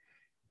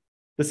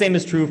 The same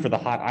is true for the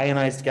hot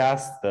ionized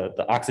gas,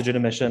 the oxygen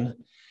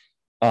emission.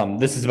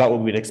 This is about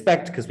what we'd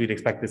expect, because we'd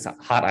expect this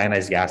hot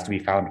ionized gas to be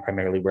found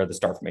primarily where the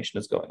star formation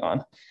is going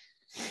on.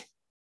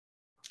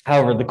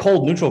 However, the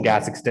cold neutral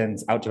gas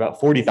extends out to about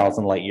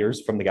 40,000 light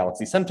years from the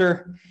galaxy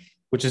center,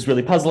 which is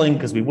really puzzling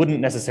because we wouldn't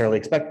necessarily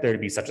expect there to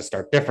be such a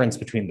stark difference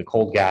between the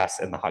cold gas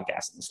and the hot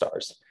gas in the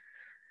stars.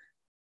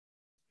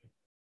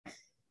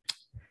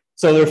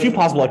 So there are a few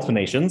possible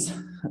explanations,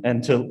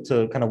 and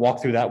to kind of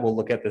walk through that, we'll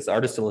look at this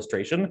artist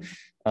illustration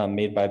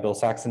made by Bill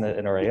Saxon at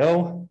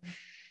NRAO.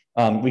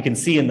 We can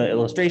see in the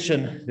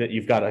illustration that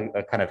you've got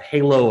a kind of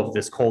halo of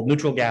this cold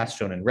neutral gas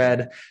shown in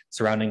red,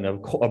 surrounding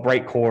a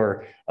bright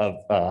core of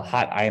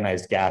hot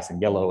ionized gas in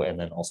yellow, and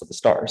then also the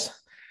stars.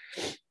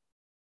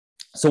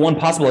 So one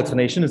possible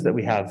explanation is that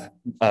we have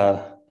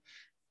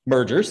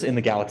mergers in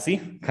the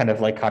galaxy, kind of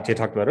like Katya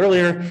talked about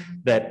earlier,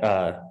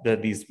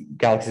 that these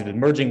galaxies have been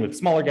merging with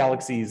smaller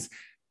galaxies,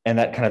 and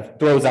that kind of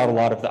throws out a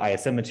lot of the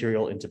ISM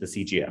material into the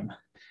CGM.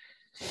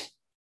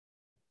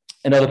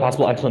 Another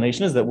possible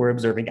explanation is that we're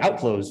observing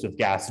outflows of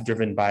gas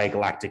driven by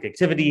galactic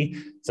activity,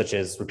 such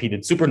as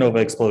repeated supernova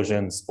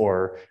explosions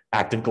or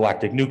active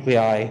galactic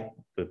nuclei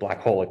with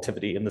black hole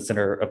activity in the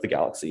center of the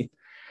galaxy.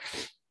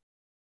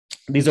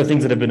 These are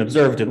things that have been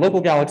observed in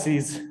local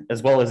galaxies,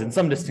 as well as in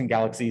some distant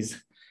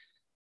galaxies.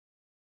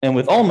 And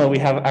with ALMA, we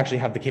actually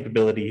have the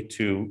capability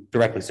to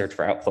directly search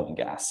for outflowing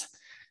gas.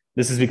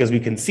 This is because we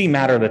can see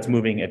matter that's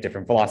moving at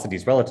different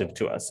velocities relative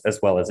to us, as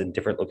well as in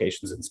different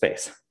locations in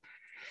space.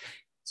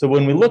 So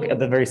when we look at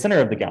the very center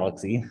of the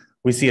galaxy,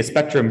 we see a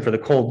spectrum for the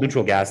cold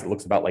neutral gas that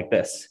looks about like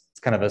this. It's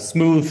kind of a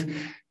smooth,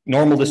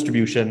 normal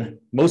distribution.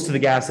 Most of the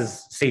gas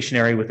is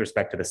stationary with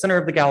respect to the center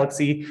of the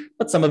galaxy,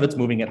 but some of it's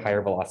moving at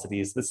higher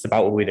velocities. This is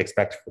about what we'd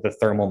expect for the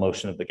thermal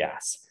motion of the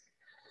gas.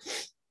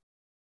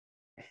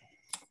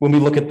 When we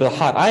look at the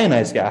hot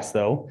ionized gas,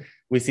 though,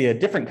 we see a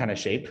different kind of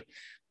shape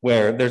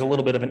where there's a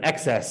little bit of an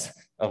excess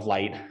of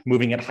light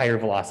moving at higher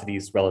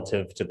velocities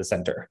relative to the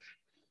center,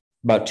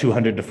 about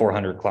 200 to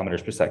 400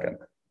 kilometers per second.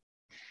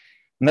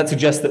 And that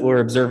suggests that we're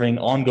observing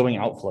ongoing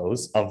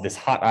outflows of this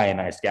hot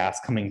ionized gas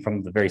coming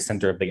from the very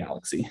center of the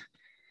galaxy.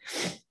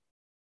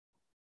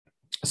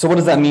 So what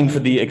does that mean for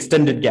the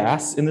extended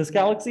gas in this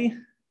galaxy?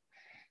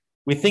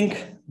 We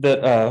think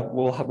that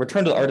we'll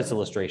return to the artist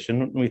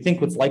illustration. We think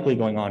what's likely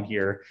going on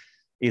here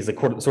is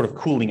a sort of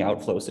cooling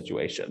outflow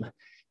situation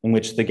in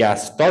which the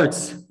gas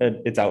starts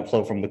its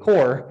outflow from the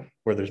core,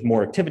 where there's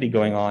more activity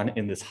going on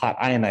in this hot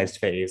ionized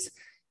phase,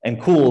 and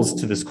cools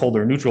to this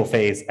colder neutral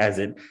phase as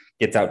it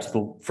gets out to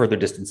the further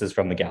distances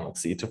from the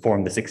galaxy to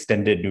form this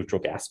extended neutral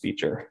gas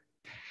feature.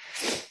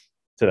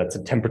 So that's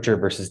a temperature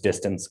versus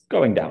distance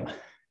going down.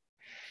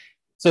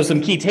 So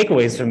some key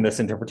takeaways from this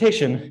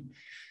interpretation: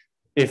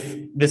 if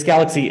this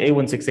galaxy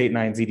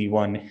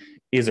A1689ZD1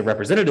 is a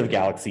representative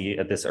galaxy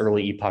at this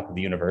early epoch of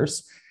the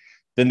universe,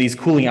 then these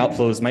cooling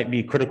outflows might be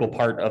a critical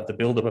part of the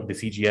buildup of the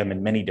CGM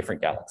in many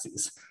different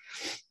galaxies.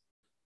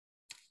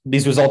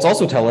 These results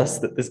also tell us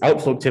that this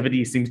outflow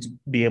activity seems to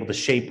be able to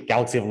shape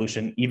galaxy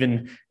evolution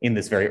even in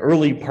this very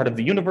early part of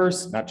the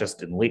universe, not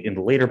just in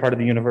the later part of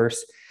the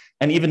universe,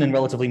 and even in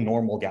relatively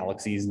normal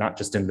galaxies, not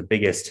just in the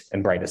biggest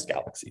and brightest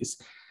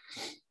galaxies.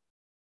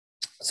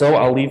 So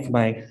I'll leave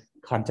my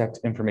contact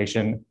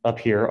information up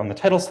here on the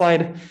title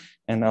slide,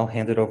 and I'll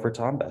hand it over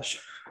to Ambesh.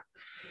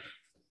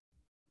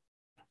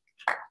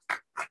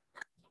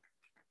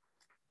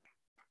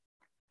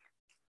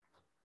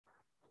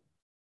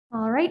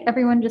 All right,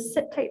 everyone just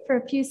sit tight for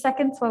a few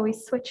seconds while we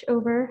switch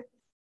over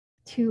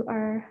to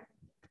our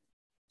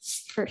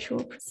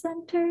virtual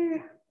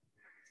presenter.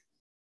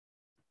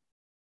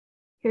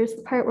 Here's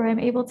the part where I'm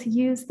able to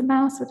use the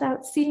mouse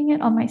without seeing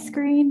it on my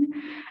screen.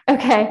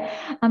 Okay,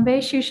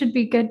 Ambesh, you should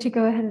be good to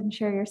go ahead and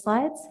share your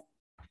slides.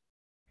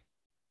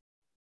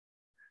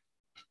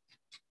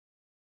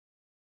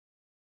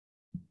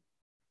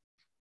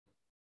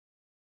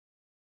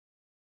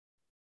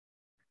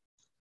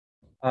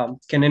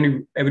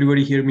 Can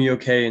everybody hear me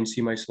okay and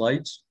see my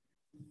slides?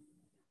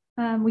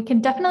 We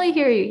can definitely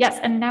hear you. Yes,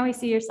 and now we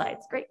see your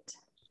slides. Great.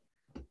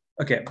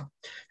 Okay.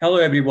 Hello,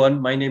 everyone.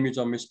 My name is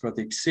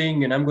Ambesh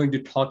Singh, and I'm going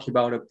to talk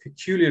about a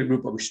peculiar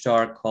group of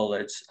stars called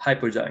as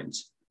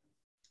hypergiants.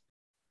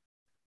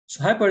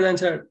 So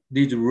hypergiants are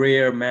these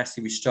rare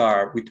massive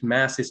stars with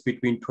masses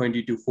between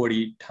 20 to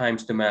 40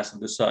 times the mass of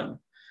the sun.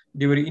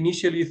 They were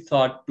initially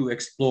thought to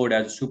explode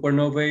as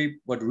supernovae,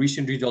 but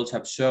recent results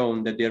have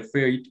shown that their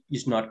fate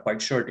is not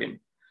quite certain.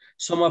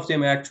 Some of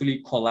them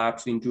actually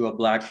collapse into a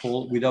black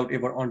hole without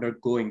ever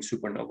undergoing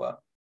supernova.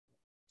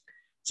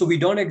 So we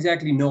don't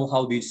exactly know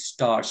how these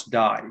stars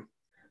die,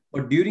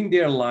 but during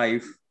their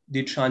life,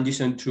 they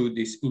transition through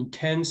this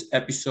intense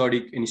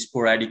episodic and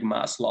sporadic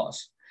mass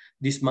loss.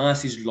 This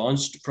mass is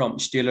launched from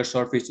stellar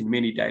surface in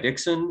many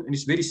directions, and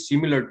it's very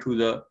similar to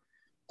the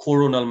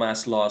coronal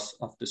mass loss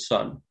of the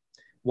sun,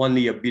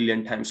 only 1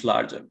 billion times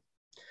larger.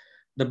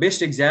 The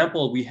best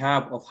example we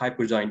have of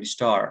hypergiant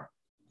star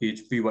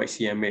is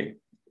VYCMA.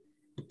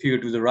 The figure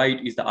to the right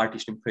is the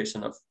artist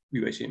impression of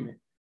VYCMA.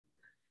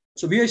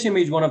 So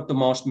VYCMA is one of the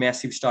most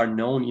massive stars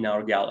known in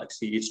our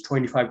galaxy. It's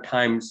 25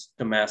 times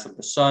the mass of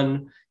the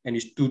sun, and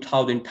it's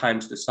 2,000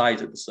 times the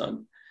size of the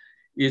sun.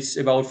 It's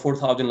about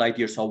 4,000 light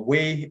years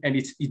away, and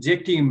it's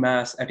ejecting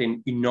mass at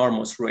an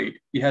enormous rate.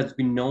 It has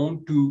been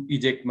known to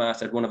eject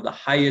mass at one of the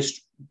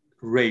highest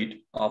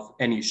rate of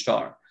any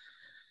star.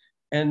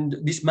 And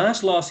this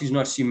mass loss is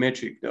not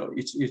symmetric, though.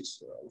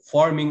 It's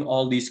forming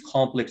all these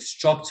complex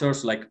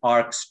structures like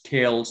arcs,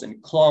 tails,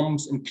 and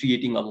clumps, and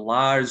creating a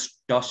large,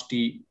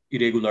 dusty,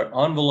 irregular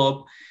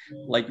envelope,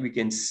 like we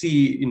can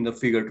see in the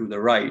figure to the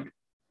right.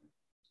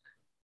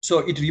 So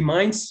it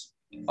reminds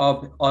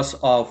us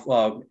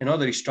of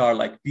another star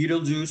like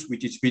Betelgeuse,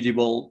 which is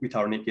visible with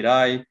our naked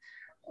eye.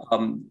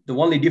 The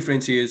only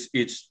difference is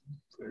it's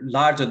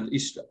larger,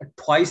 it's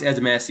twice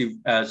as massive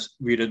as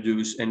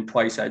Betelgeuse and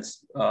twice as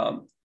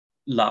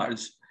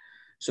large.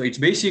 So it's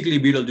basically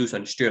Betelgeuse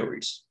on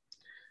steroids.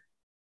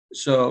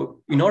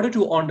 So in order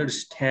to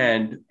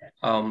understand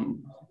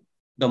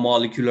the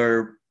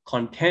molecular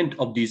content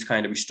of these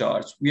kind of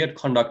stars, we had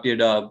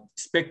conducted a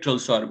spectral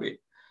survey.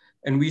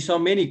 And we saw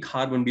many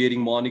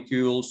carbon-bearing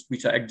molecules,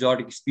 which are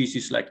exotic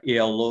species like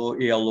ALO,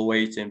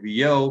 ALOH, and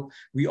VO.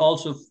 We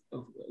also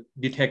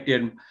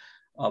detected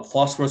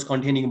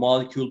phosphorus-containing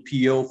molecule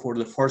PO for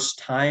the first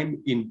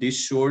time in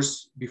this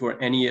source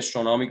before any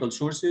astronomical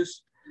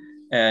sources.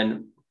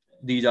 And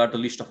these are the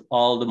list of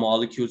all the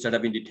molecules that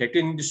have been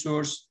detected in the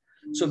source.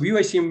 So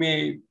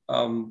VYCMA,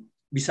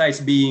 besides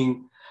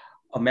being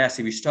a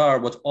massive star,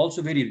 was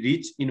also very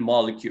rich in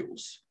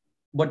molecules.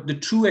 But the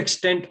true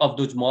extent of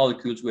those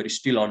molecules were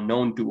still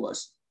unknown to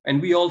us.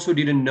 And we also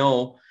didn't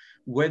know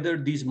whether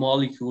these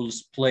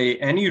molecules play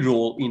any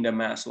role in the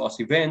mass loss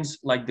events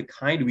like the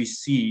kind we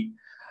see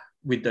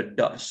with the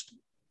dust.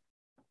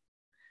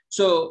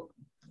 So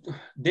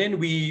then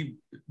we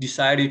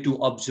decided to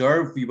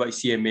observe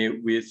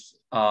VYCMA with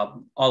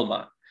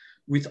ALMA.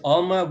 With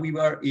ALMA, we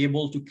were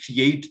able to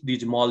create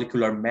these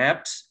molecular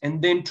maps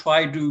and then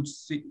try to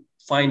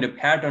find a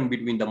pattern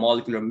between the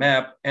molecular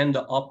map and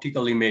the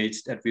optical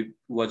image that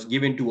was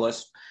given to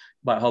us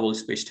by Hubble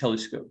Space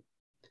Telescope.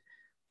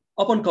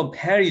 Upon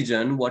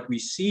comparison, what we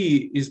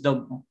see is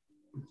the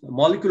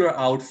molecular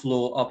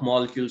outflow of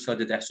molecules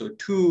such as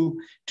SO2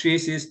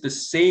 traces the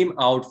same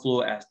outflow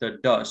as the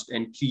dust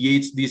and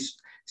creates this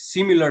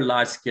similar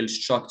large-scale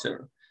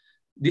structure.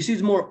 This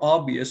is more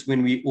obvious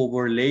when we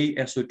overlay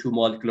SO2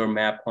 molecular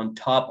map on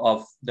top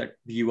of that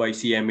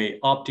VYCMA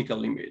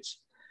optical image.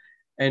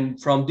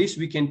 And from this,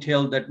 we can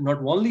tell that not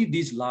only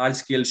these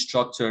large-scale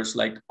structures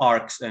like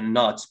arcs and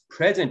knots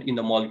present in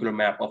the molecular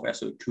map of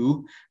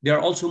SO2, they are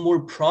also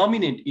more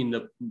prominent in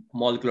the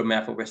molecular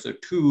map of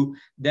SO2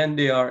 than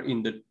they are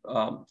in the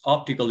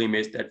optical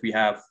image that we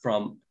have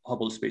from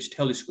Hubble Space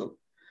Telescope.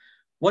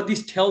 What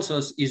this tells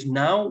us is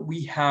now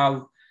we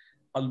have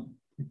a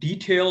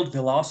detailed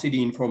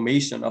velocity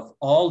information of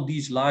all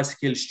these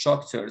large-scale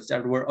structures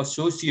that were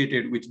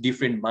associated with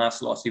different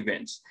mass loss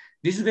events.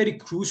 This is very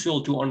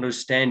crucial to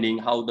understanding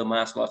how the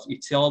mass loss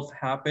itself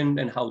happened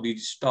and how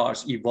these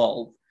stars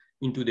evolve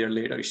into their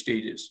later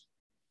stages.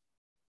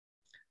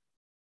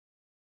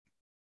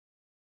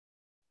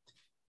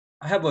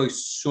 I have a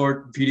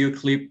short video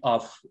clip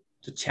of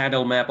the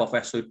channel map of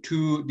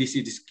SO2. This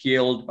is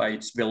scaled by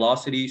its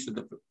velocity, so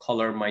the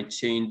color might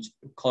change,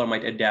 color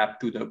might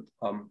adapt to the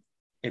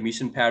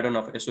emission pattern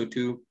of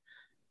SO2.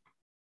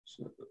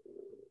 So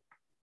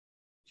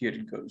here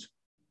it goes.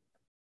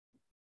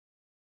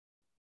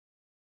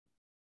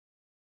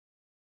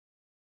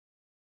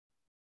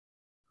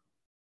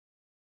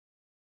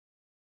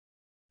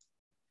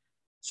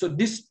 So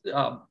this,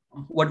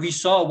 what we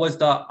saw was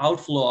the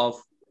outflow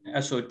of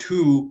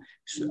SO2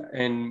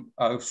 and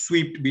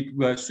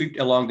swept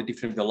along the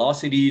different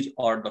velocities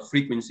or the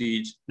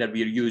frequencies that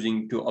we are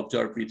using to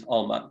observe with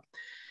ALMA.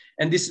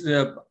 And this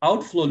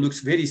outflow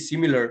looks very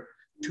similar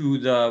to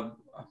the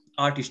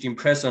artist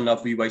impression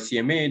of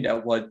VYCMA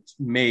that was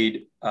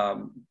made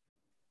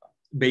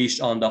based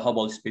on the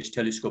Hubble Space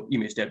Telescope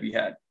image that we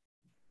had.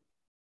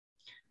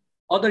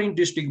 Other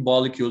interesting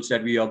molecules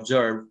that we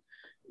observed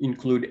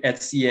include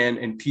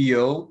HCN and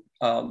PO.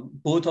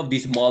 Both of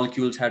these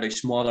molecules had a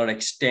smaller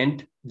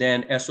extent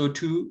than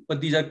SO2,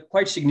 but these are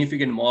quite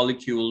significant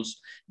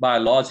molecules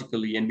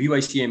biologically, and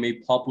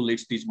VYCMA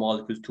populates these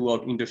molecules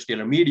throughout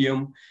interstellar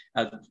medium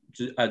as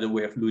a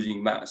way of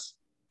losing mass.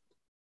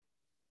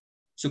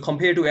 So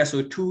compared to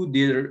SO2,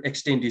 their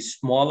extent is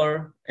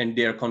smaller and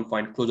they are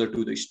confined closer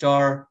to the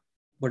star,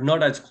 but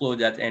not as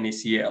close as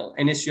NaCl.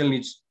 NaCl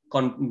is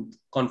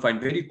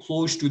confined very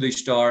close to the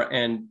star,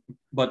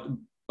 but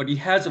it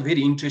has a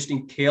very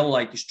interesting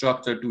tail-like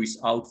structure to its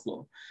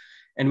outflow.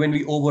 And when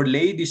we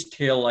overlay this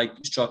tail-like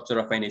structure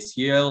of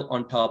NaCl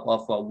on top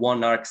of a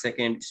 1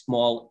 arc-second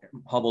small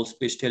Hubble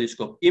Space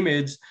Telescope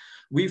image,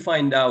 we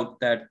find out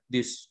that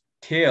this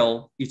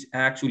tail is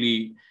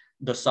actually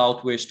the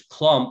southwest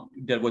clump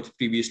that was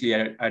previously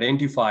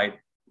identified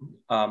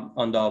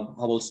on the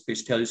Hubble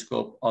Space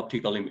Telescope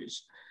optical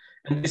image.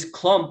 And this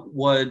clump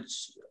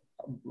was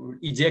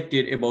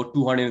ejected about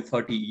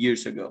 230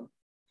 years ago.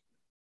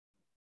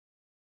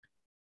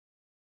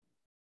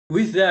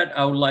 With that,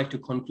 I would like to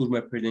conclude my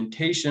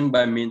presentation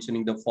by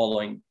mentioning the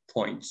following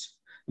points.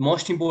 The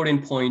most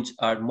important points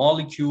are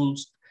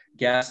molecules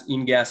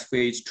in-gas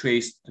phase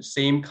trace the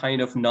same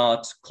kind of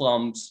knots,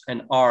 clumps,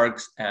 and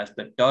arcs as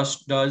the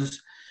dust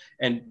does.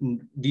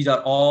 And these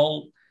are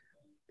all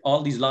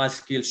these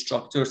large-scale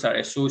structures are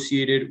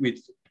associated with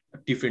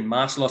different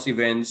mass loss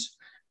events.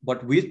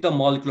 But with the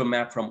molecular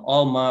map from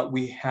ALMA,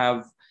 we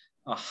have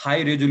a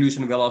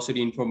high-resolution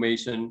velocity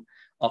information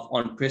of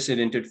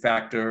unprecedented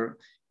factor.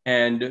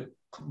 And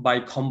by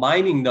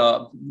combining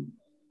the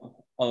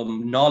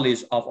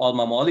knowledge of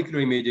ALMA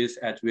molecular images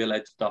as well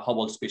as the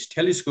Hubble Space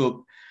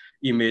Telescope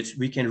image,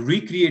 we can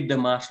recreate the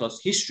mass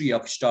loss history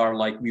of star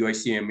like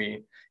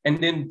VYCMA,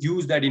 and then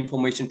use that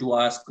information to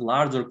ask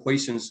larger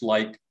questions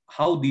like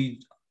how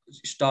these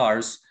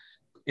stars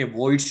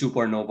avoid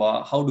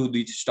supernova, how do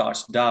these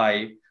stars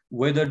die,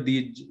 whether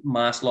the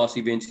mass loss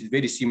events is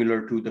very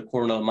similar to the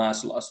coronal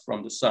mass loss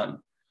from the sun.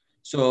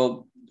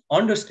 So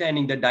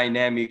understanding the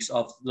dynamics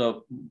of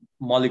the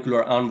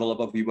molecular envelope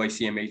of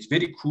VYCMA is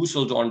very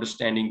crucial to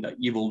understanding the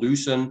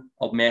evolution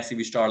of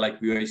massive star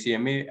like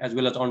VYCMA, as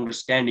well as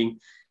understanding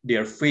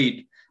their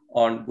fate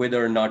on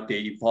whether or not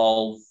they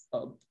evolve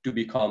to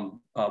become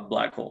a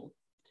black hole.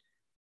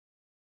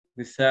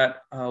 With that,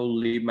 I'll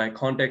leave my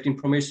contact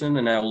information,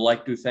 and I would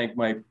like to thank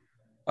my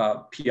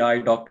PI,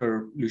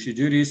 Dr. Lucy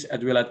Juris,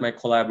 as well as my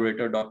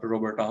collaborator, Dr.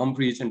 Roberta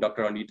Humphreys and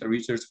Dr. Anita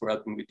Richards for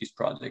helping with this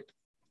project.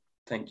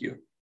 Thank you.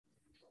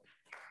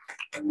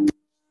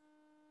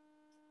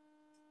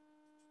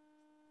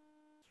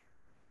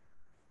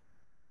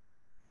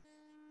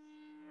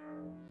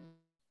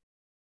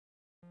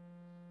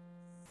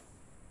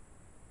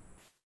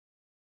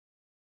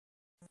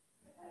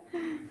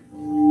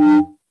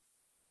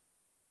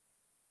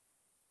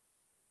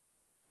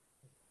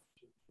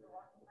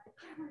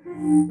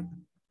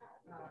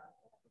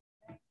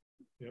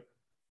 Yep.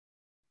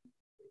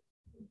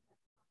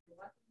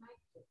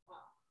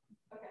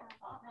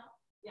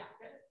 Yeah,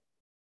 good.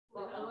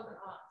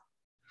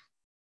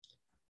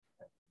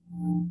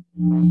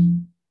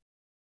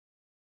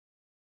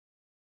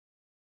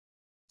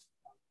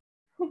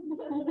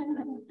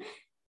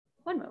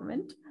 One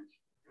moment.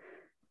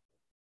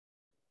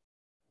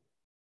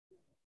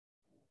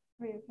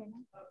 Are you okay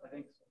now? I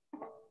think so.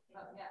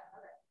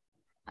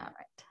 All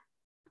right.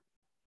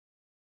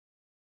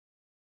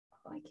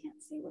 Oh, I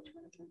can't see which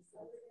one it is.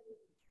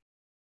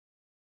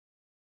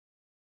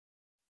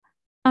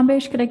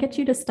 Ambesh, could I get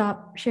you to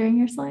stop sharing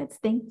your slides?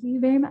 Thank you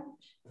very much.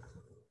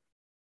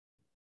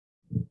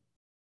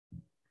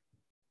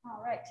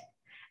 All right.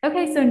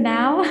 Okay, so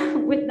now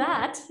with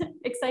that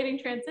exciting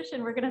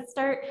transition, we're going to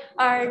start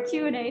our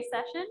Q&A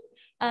session.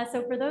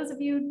 So for those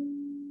of you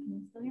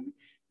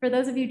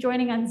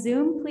joining on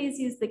Zoom, please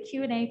use the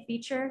Q&A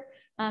feature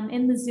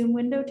in the Zoom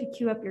window to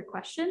queue up your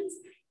questions.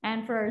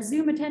 And for our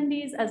Zoom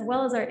attendees, as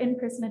well as our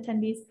in-person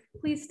attendees,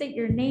 please state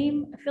your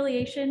name,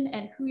 affiliation,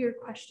 and who your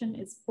question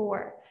is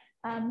for.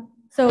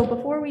 So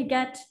before we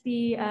get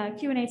the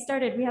Q&A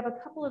started, we have a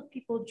couple of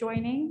people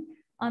joining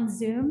on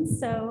Zoom.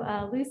 So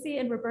Lucy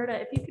and Roberta,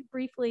 if you could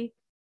briefly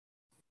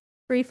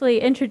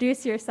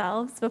introduce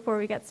yourselves before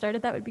we get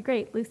started, that would be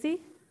great.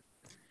 Lucy?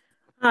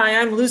 Hi,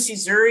 I'm Lucy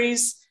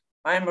Zuries.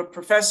 I'm a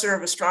professor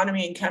of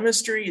astronomy and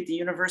chemistry at the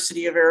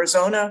University of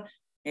Arizona,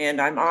 and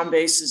I'm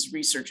Ambesh's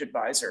research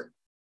advisor.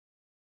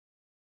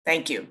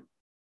 Thank you.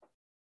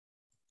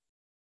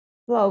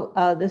 Hello,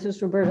 this is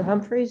Roberta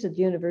Humphreys at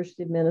the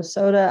University of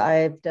Minnesota.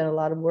 I've done a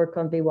lot of work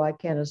on VY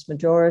Canis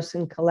Majoris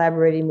and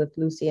collaborating with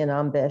Lucy and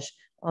Ambesh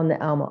on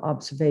the ALMA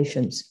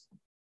observations.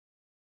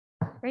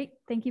 Great,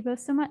 thank you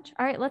both so much.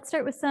 All right, let's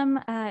start with some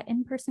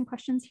in-person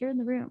questions here in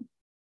the room.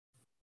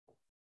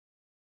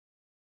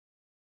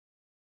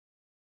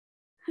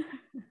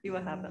 See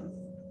what happens.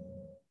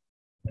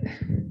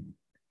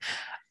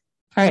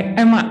 All right,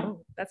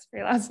 that's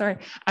very loud, sorry.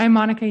 I'm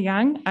Monica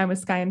Young. I'm with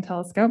Sky and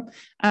Telescope.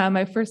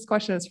 My first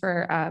question is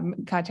for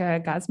Katya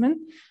Gozman.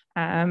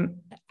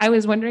 I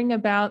was wondering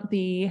about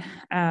the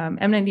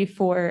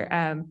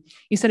M94.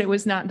 You said it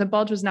was not, the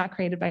bulge was not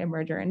created by a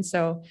merger. And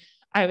so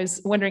I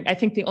was wondering, I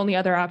think the only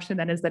other option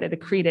then is that it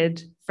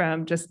accreted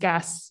from just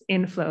gas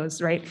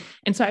inflows, right?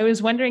 And so I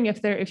was wondering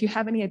if you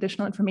have any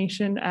additional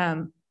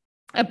information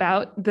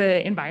about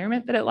the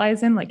environment that it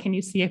lies in, like can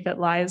you see if it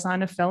lies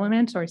on a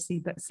filament or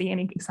see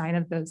any sign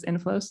of those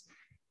inflows?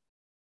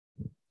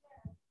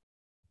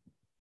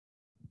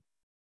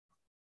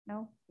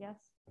 No, yes.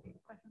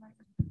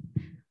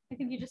 I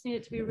think you just need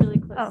it to be really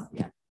close. Oh,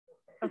 yeah.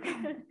 Okay,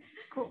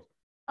 cool.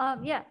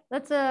 Yeah,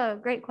 that's a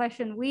great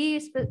question.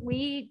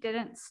 We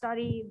didn't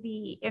study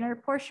the inner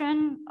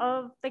portion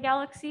of the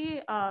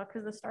galaxy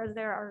because the stars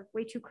there are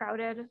way too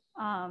crowded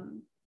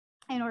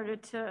in order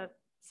to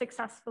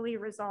successfully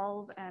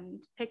resolve and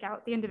pick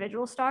out the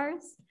individual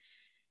stars.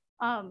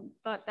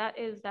 But that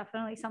is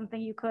definitely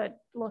something you could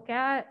look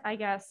at, I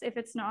guess, if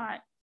it's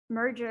not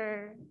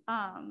merger.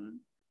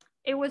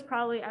 It was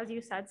probably, as you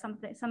said,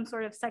 some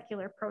sort of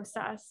secular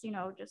process, you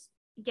know, just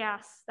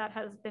gas that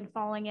has been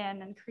falling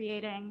in and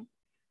creating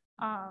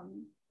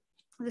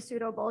the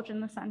pseudo bulge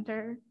in the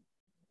center.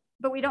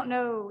 But we don't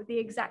know the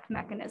exact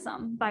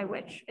mechanism by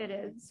which it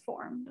is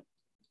formed.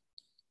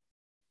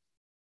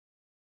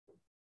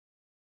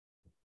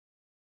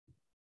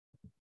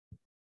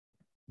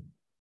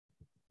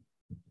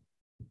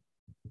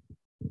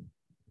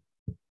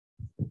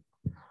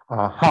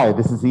 Hi,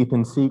 this is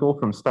Ethan Siegel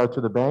from Start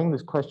to the Bang.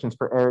 This question's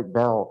for Eric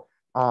Bell.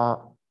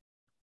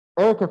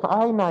 Eric, if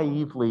I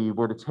naively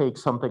were to take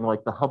something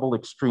like the Hubble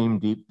Extreme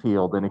Deep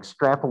Field and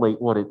extrapolate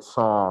what it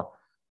saw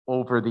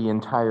over the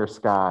entire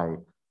sky,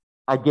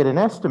 I'd get an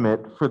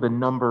estimate for the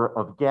number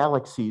of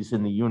galaxies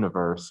in the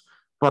universe,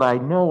 but I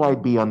know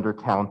I'd be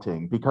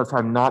undercounting because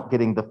I'm not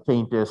getting the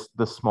faintest,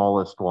 the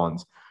smallest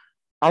ones.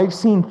 I've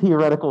seen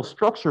theoretical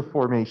structure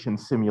formation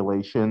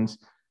simulations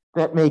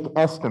that make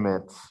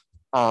estimates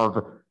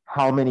of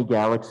how many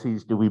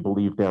galaxies do we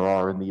believe there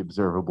are in the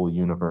observable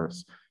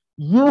universe.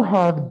 You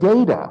have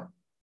data.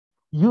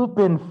 You've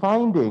been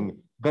finding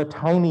the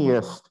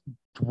tiniest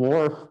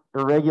dwarf,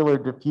 irregular,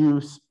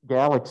 diffuse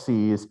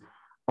galaxies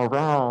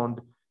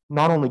around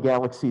not only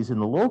galaxies in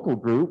the local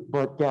group,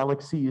 but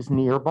galaxies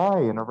nearby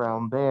and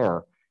around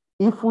there.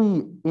 If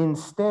we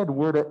instead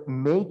were to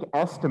make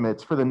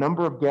estimates for the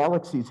number of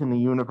galaxies in the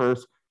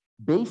universe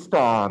based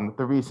on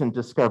the recent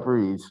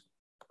discoveries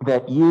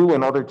that you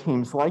and other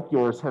teams like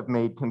yours have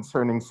made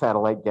concerning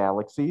satellite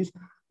galaxies,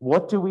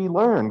 what do we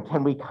learn?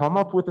 Can we come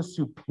up with a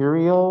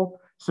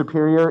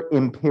superior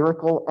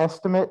empirical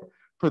estimate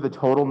for the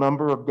total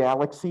number of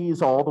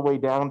galaxies all the way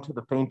down to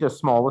the faintest,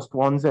 smallest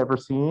ones ever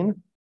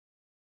seen?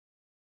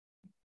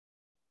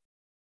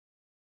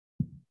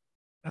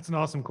 That's an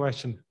awesome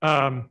question.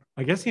 I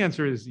guess the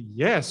answer is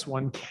yes,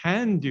 one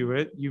can do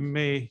it. You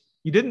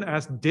didn't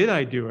ask, did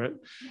I do it?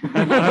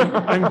 And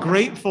I'm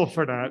grateful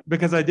for that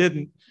because I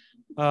didn't.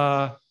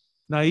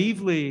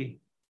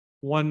 Naively,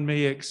 one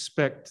may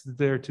expect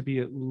there to be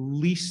at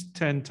least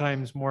 10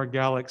 times more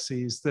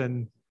galaxies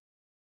than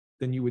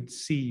you would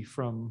see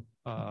from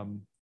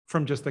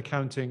just the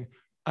counting.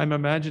 I'm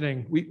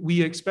imagining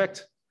we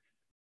expect,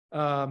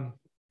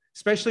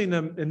 especially in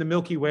the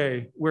Milky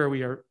Way, where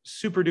we are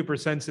super duper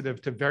sensitive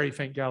to very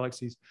faint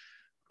galaxies,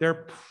 there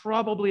are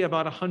probably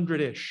about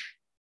 100-ish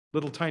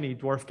little tiny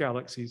dwarf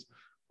galaxies,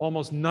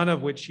 almost none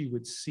of which you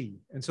would see.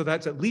 And so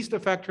that's at least a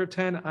factor of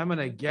 10. I'm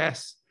gonna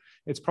guess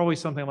it's probably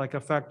something like a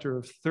factor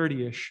of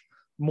 30-ish,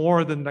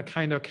 more than the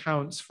kind of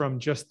counts from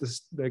just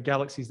the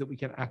galaxies that we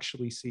can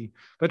actually see.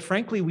 But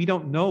frankly, we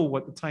don't know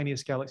what the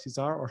tiniest galaxies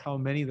are or how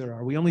many there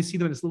are. We only see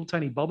them in this little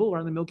tiny bubble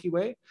around the Milky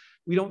Way.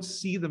 We don't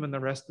see them in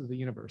the rest of the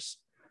universe.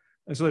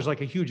 And so there's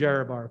like a huge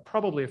error bar,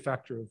 probably a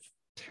factor of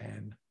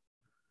 10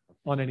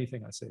 on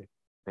anything I say.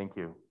 Thank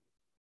you.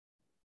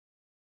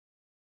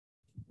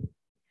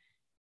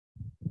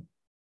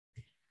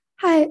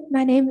 Hi,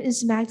 my name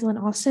is Magdalene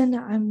Austin.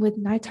 I'm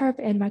with NITARP,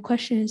 and my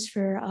question is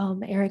for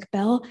Eric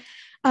Bell.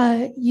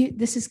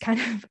 This is kind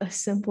of a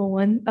simple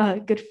one,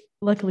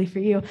 luckily for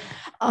you.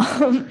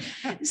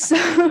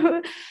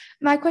 So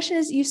my question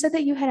is, you said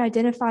that you had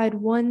identified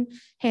one,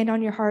 hand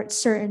on your heart,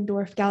 certain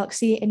dwarf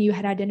galaxy, and you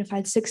had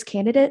identified 6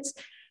 candidates.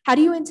 How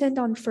do you intend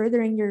on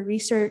furthering your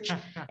research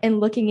and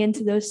looking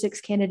into those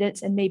 6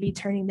 candidates and maybe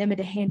turning them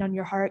into hand on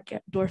your heart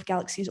dwarf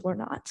galaxies or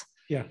not?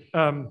 Yeah,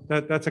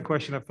 that's a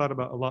question I've thought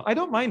about a lot. I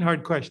don't mind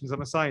hard questions.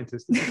 I'm a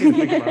scientist. It's okay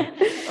to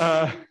think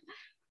about.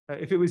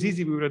 If it was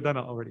easy, we would have done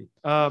it already.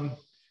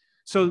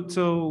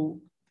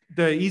 So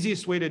the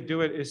easiest way to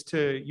do it is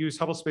to use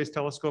Hubble Space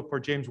Telescope or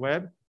James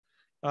Webb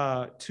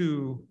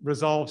to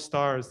resolve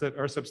stars that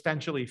are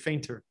substantially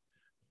fainter.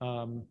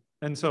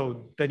 And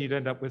so then you'd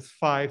end up with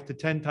 5 to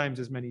 10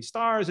 times as many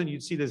stars, and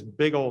you'd see this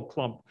big old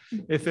clump.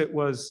 If it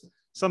was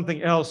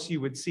something else, you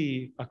would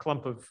see a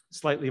clump of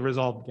slightly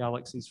resolved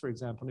galaxies, for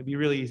example. And it'd be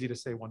really easy to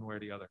say one way or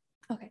the other.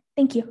 Okay,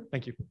 thank you.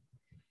 Thank you.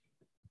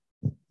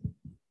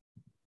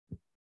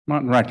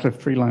 Martin Ratcliffe,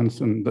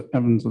 freelance and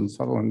Evans and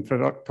Sutherland for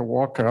Dr.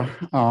 Walker.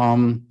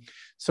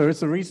 So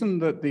is the reason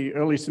that the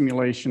early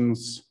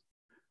simulations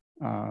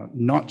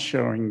not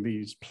showing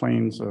these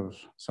planes of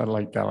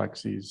satellite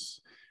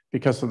galaxies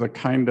because of the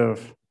kind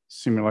of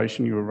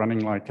simulation you were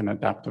running, like an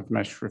adaptive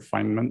mesh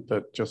refinement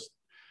that just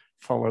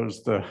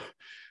follows the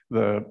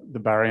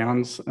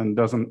baryons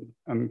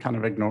and kind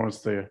of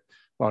ignores the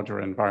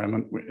larger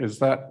environment? Is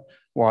that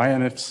why?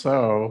 And if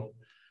so,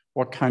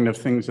 what kind of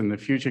things in the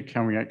future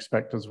can we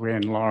expect as we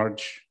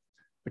enlarge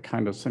the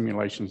kind of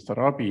simulations that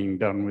are being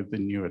done with the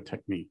newer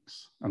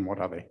techniques, and what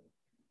are they?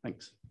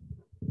 Thanks.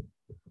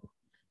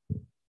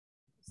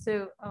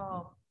 So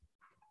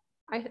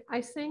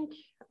I think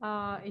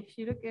if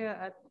you look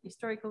at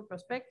historical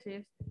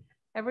perspective,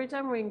 every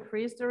time we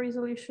increase the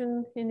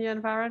resolution in the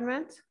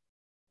environment,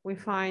 we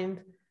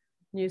find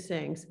new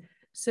things.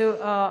 So,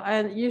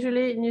 and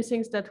usually new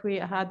things that we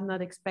had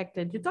not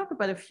expected. You talk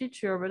about the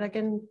future, but I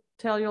can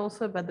tell you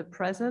also about the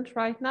present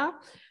right now.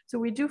 So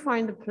we do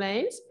find the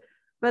planes,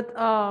 but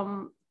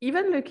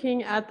even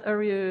looking at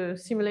a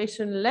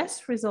simulation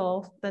less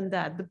resolved than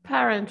that, the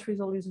parent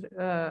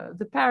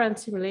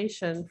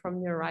simulation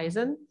from the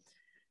horizon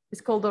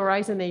is called the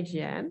Horizon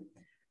AGN.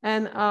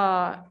 And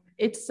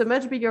it's a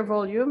much bigger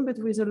volume, but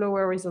with a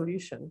lower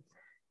resolution.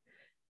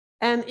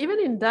 And even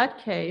in that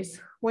case,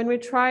 when we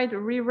tried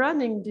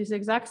rerunning this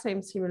exact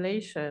same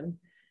simulation,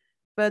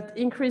 but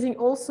increasing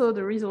also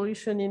the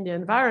resolution in the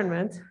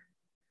environment,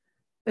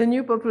 a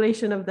new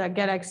population of that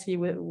galaxy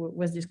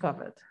was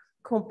discovered,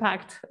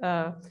 compact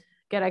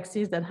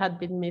galaxies that had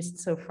been missed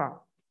so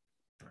far.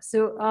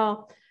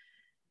 So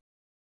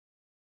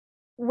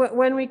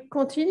when we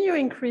continue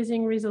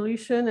increasing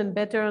resolution and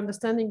better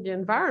understanding the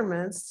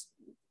environments,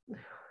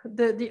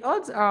 the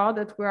odds are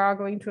that we are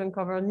going to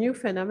uncover new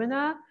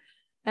phenomena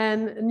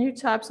and new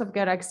types of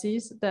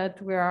galaxies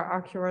that we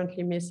are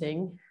currently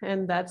missing.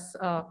 And that's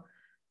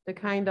the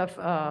kind of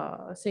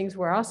things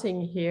we are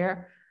seeing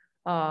here.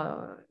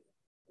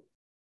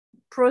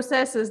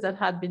 Processes that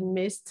had been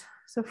missed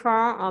so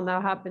far are now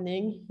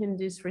happening in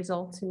this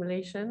result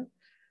simulation.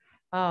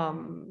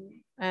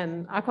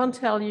 And I can't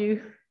tell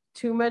you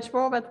too much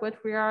more about what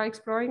we are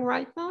exploring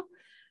right now,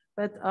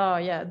 but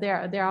yeah,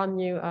 there are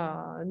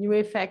new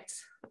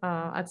effects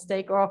at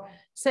stake, or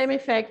same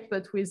effect,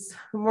 but with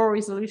more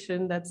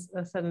resolution that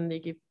suddenly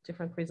give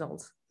different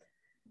results.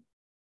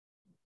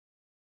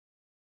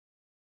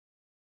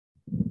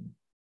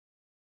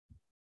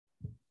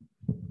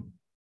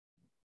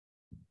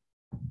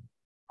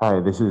 Hi,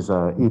 this is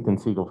Ethan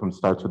Siegel from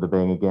Starts with a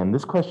Bang again.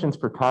 This question's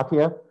for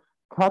Katya.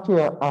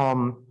 Katya,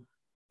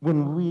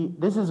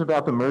 this is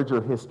about the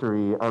merger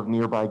history of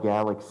nearby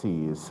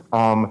galaxies.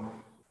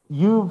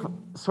 You've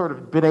sort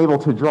of been able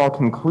to draw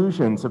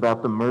conclusions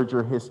about the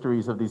merger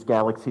histories of these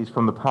galaxies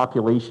from the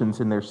populations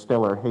in their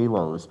stellar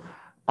halos.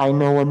 I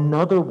know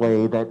another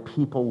way that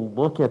people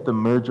look at the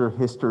merger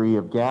history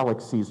of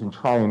galaxies and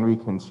try and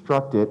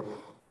reconstruct it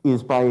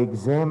is by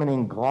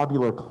examining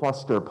globular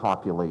cluster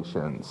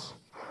populations.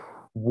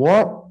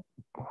 What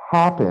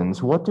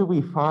happens, what do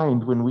we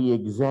find when we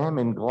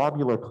examine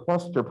globular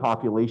cluster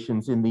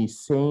populations in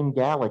these same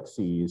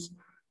galaxies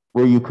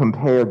where you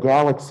compare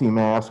galaxy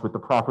mass with the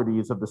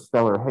properties of the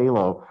stellar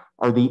halo?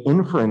 Are the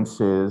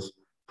inferences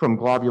from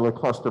globular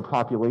cluster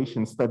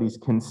population studies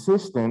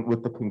consistent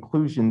with the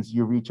conclusions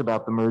you reach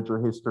about the merger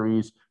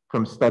histories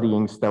from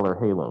studying stellar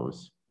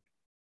halos?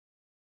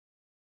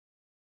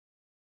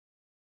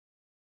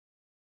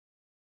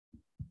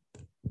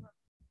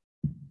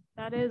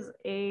 That is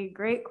a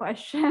great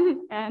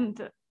question.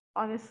 And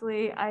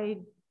honestly, I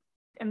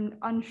am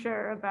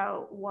unsure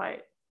about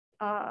what,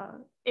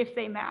 if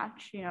they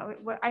match, you know,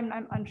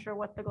 I'm unsure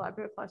what the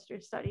globular cluster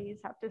studies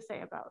have to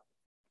say about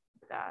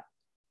that.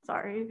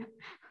 Sorry.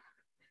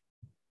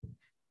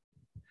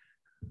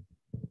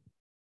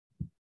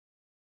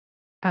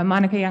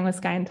 Monica Young with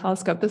Sky and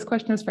Telescope. This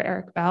question is for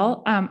Eric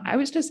Bell. I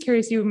was just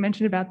curious, you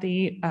mentioned about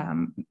the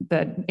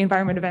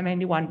environment of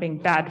M91 being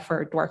bad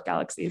for dwarf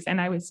galaxies.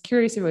 And I was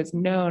curious if it was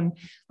known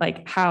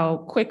like how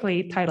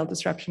quickly tidal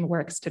disruption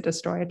works to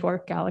destroy a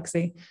dwarf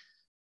galaxy.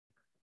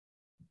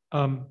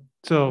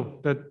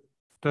 So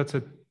that's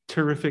a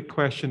terrific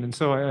question. And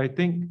so I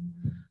think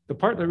the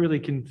part that really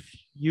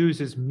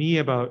confuses me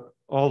about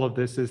all of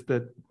this is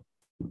that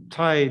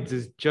tides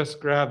is just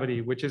gravity,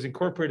 which is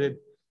incorporated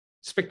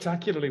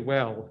spectacularly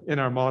well in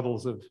our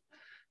models of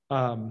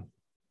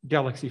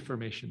galaxy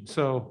formation.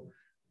 So,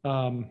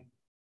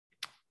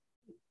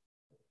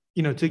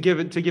 you know, to give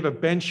a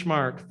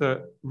benchmark,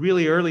 the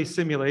really early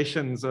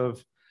simulations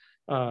of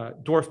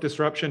dwarf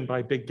disruption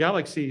by big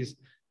galaxies,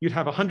 you'd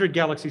have 100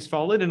 galaxies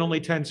fall in and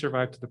only 10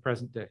 survive to the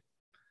present day.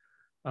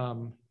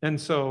 And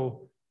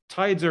so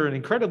tides are an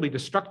incredibly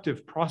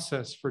destructive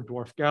process for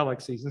dwarf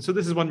galaxies. And so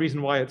this is one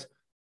reason why it's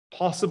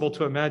possible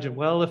to imagine,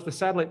 well, if the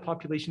satellite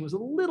population was a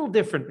little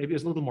different, maybe it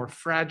was a little more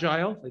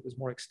fragile, like it was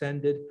more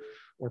extended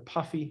or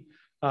puffy,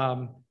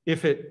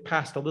 if it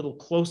passed a little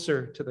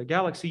closer to the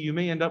galaxy, you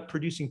may end up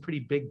producing pretty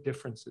big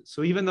differences.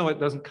 So even though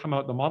it doesn't come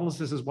out in the models,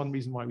 this is one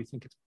reason why we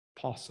think it's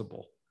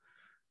possible.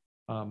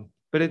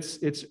 But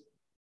it's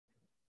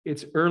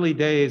early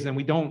days and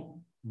we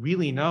don't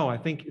really know. I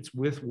think it's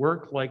with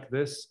work like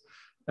this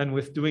and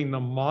with doing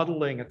the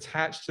modeling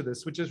attached to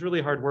this, which is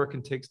really hard work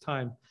and takes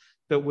time,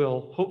 that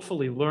we'll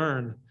hopefully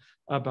learn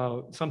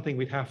about something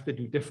we'd have to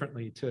do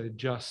differently to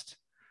adjust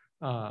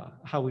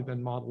how we've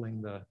been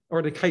modeling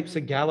the types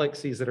of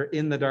galaxies that are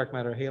in the dark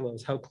matter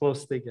halos, how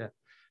close they get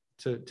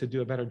to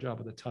do a better job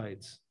of the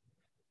tides.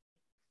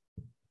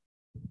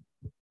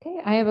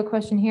 Okay, I have a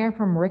question here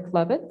from Rick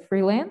Levitt,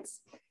 freelance.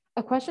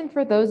 A question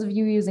for those of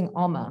you using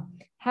ALMA.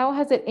 How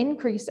has it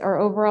increased our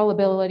overall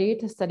ability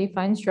to study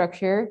fine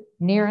structure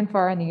near and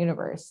far in the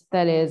universe?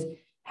 That is,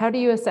 how do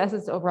you assess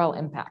its overall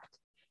impact?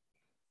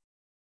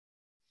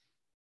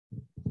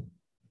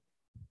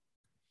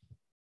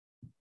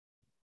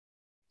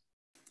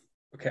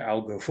 Okay,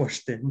 I'll go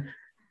first then.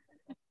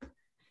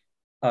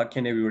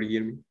 Can everybody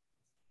hear me?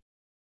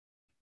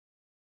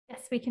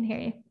 Yes, we can hear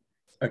you.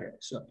 Okay,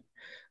 so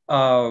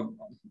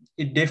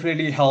it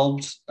definitely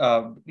helps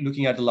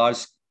looking at the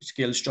large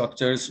scale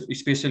structures,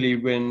 especially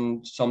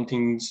when some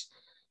things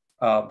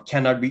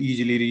cannot be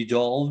easily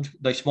resolved.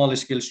 The smaller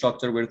scale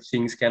structure where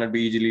things cannot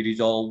be easily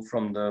resolved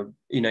from the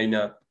in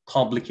a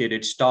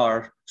complicated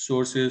star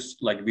sources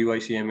like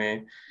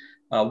VYCMA,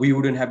 we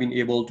wouldn't have been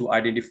able to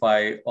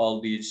identify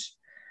all these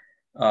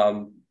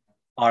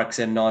arcs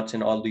and knots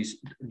and all these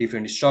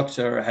different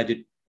structure had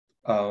it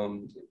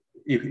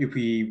if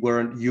we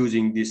weren't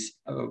using this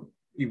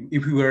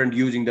if we weren't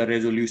using the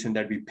resolution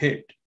that we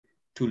picked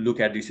to look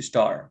at this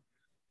star.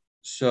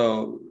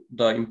 So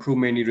the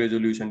improvement in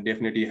resolution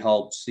definitely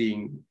helps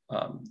seeing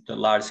the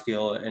large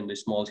scale and the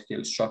small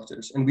scale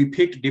structures. And we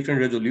picked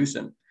different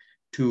resolution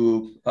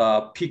to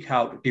pick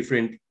out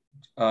different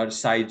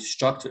size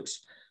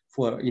structures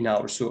in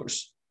our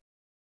source.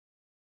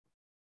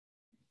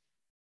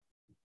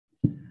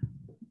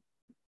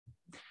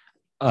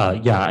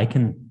 Yeah, I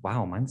can,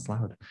 wow, mine's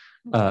loud.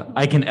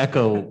 I can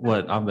echo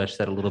what Ambesh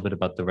said a little bit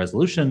about the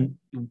resolution.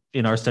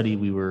 In our study,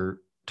 we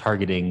were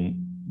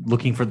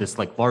looking for this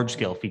like large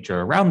scale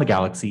feature around the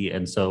galaxy.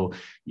 And so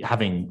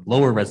having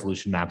lower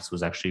resolution maps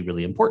was actually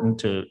really important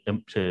to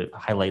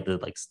highlight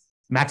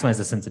maximize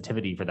the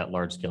sensitivity for that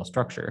large scale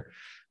structure.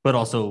 But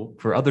also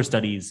for other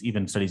studies,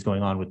 even studies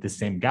going on with this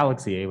same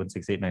galaxy,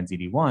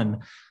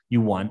 A1689ZD1,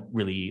 you want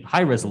really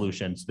high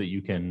resolution so that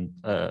you can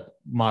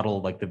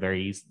model like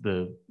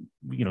the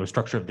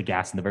structure of the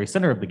gas in the very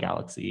center of the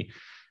galaxy.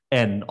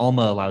 And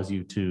ALMA allows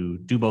you to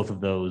do both of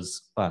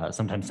those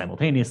sometimes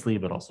simultaneously,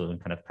 but also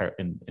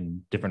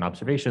in different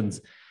observations.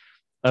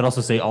 I'd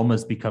also say ALMA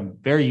has become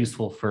very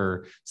useful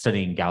for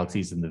studying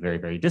galaxies in the very,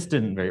 very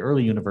distant, very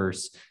early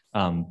universe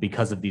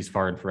because of these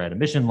far infrared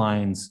emission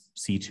lines,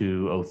 C2,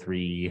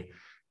 O3,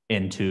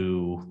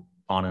 N2,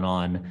 on and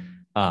on,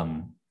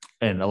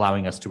 and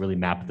allowing us to really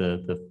map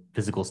the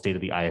physical state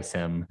of the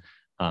ISM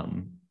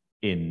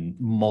in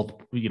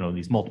multiple,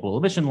 these multiple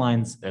emission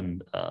lines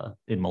and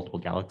in multiple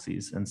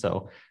galaxies. And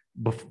so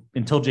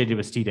until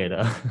JWST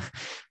data,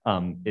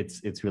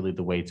 it's really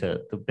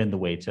been the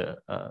way to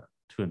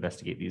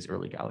investigate these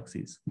early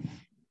galaxies.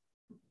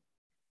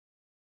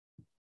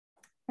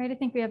 All right, I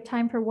think we have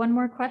time for one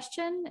more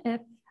question.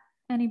 If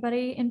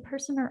anybody in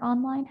person or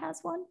online has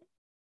one.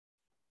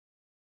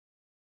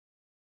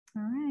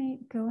 All right,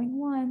 going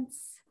once,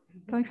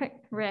 going quick,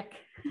 Rick.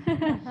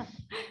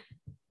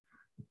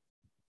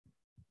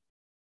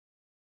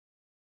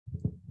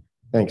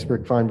 Thanks,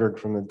 Rick Feinberg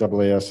from the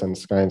AAS and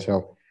Sky and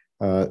Tail.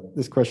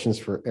 This question is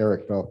for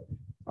Eric Bell.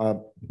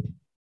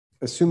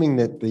 Assuming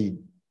that the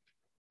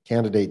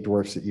candidate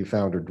dwarfs that you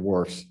found are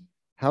dwarfs,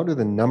 how do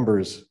the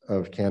numbers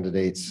of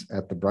candidates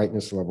at the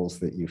brightness levels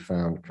that you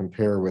found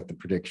compare with the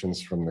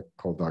predictions from the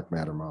cold dark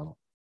matter model?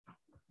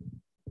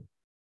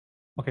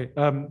 Okay,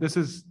 this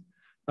is,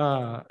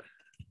 I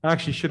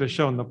actually should have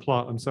shown the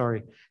plot, I'm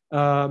sorry.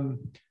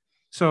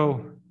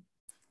 So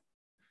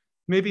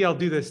maybe I'll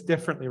do this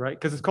differently, right?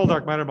 Because it's cold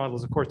dark matter model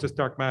is of course just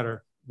dark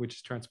matter, which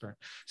is transparent.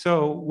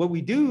 So what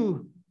we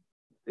do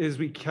is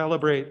we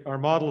calibrate our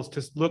models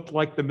to look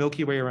like the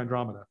Milky Way or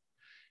Andromeda.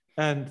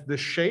 And the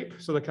shape,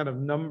 so the kind of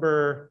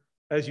number,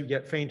 as you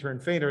get fainter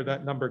and fainter,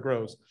 that number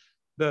grows.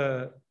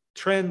 The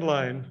trend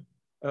line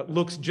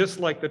looks just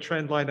like the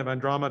trend line of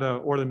Andromeda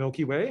or the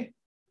Milky Way,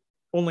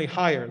 only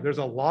higher. There's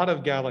a lot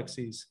of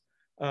galaxies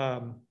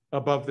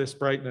above this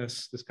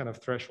brightness, this kind of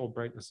threshold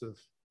brightness of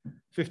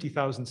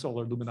 50,000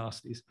 solar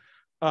luminosities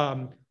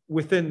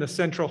within the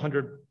central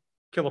 100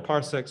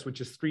 kiloparsecs,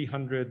 which is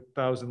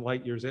 300,000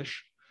 light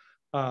years-ish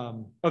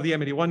of the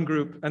M81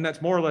 group. And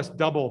that's more or less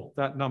double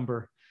that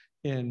number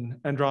in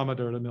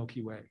Andromeda or the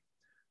Milky Way.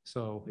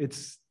 So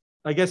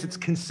I guess it's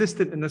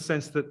consistent in the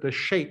sense that the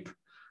shape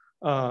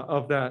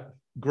of that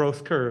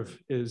growth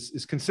curve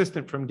is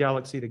consistent from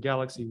galaxy to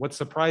galaxy. What's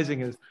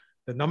surprising is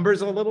the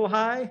numbers are a little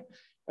high,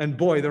 and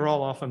boy, they're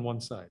all off on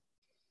one side.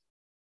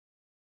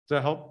 Does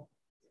that help?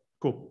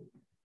 Cool.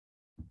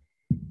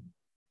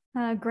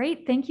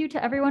 Great. Thank you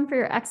to everyone for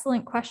your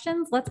excellent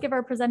questions. Let's give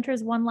our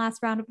presenters one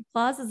last round of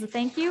applause as a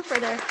thank you for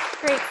their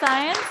great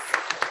science.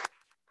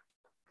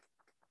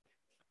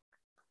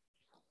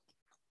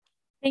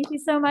 Thank you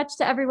so much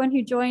to everyone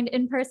who joined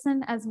in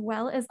person as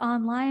well as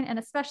online, and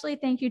especially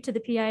thank you to the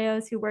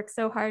PIOs who worked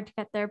so hard to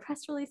get their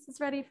press releases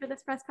ready for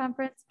this press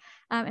conference,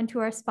 and to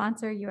our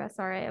sponsor,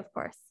 USRA, of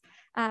course.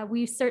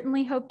 We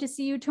certainly hope to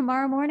see you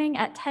tomorrow morning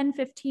at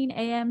 10:15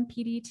 a.m.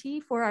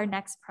 PDT for our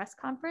next press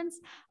conference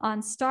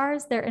on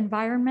stars, their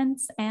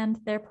environments, and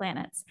their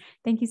planets.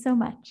 Thank you so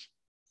much.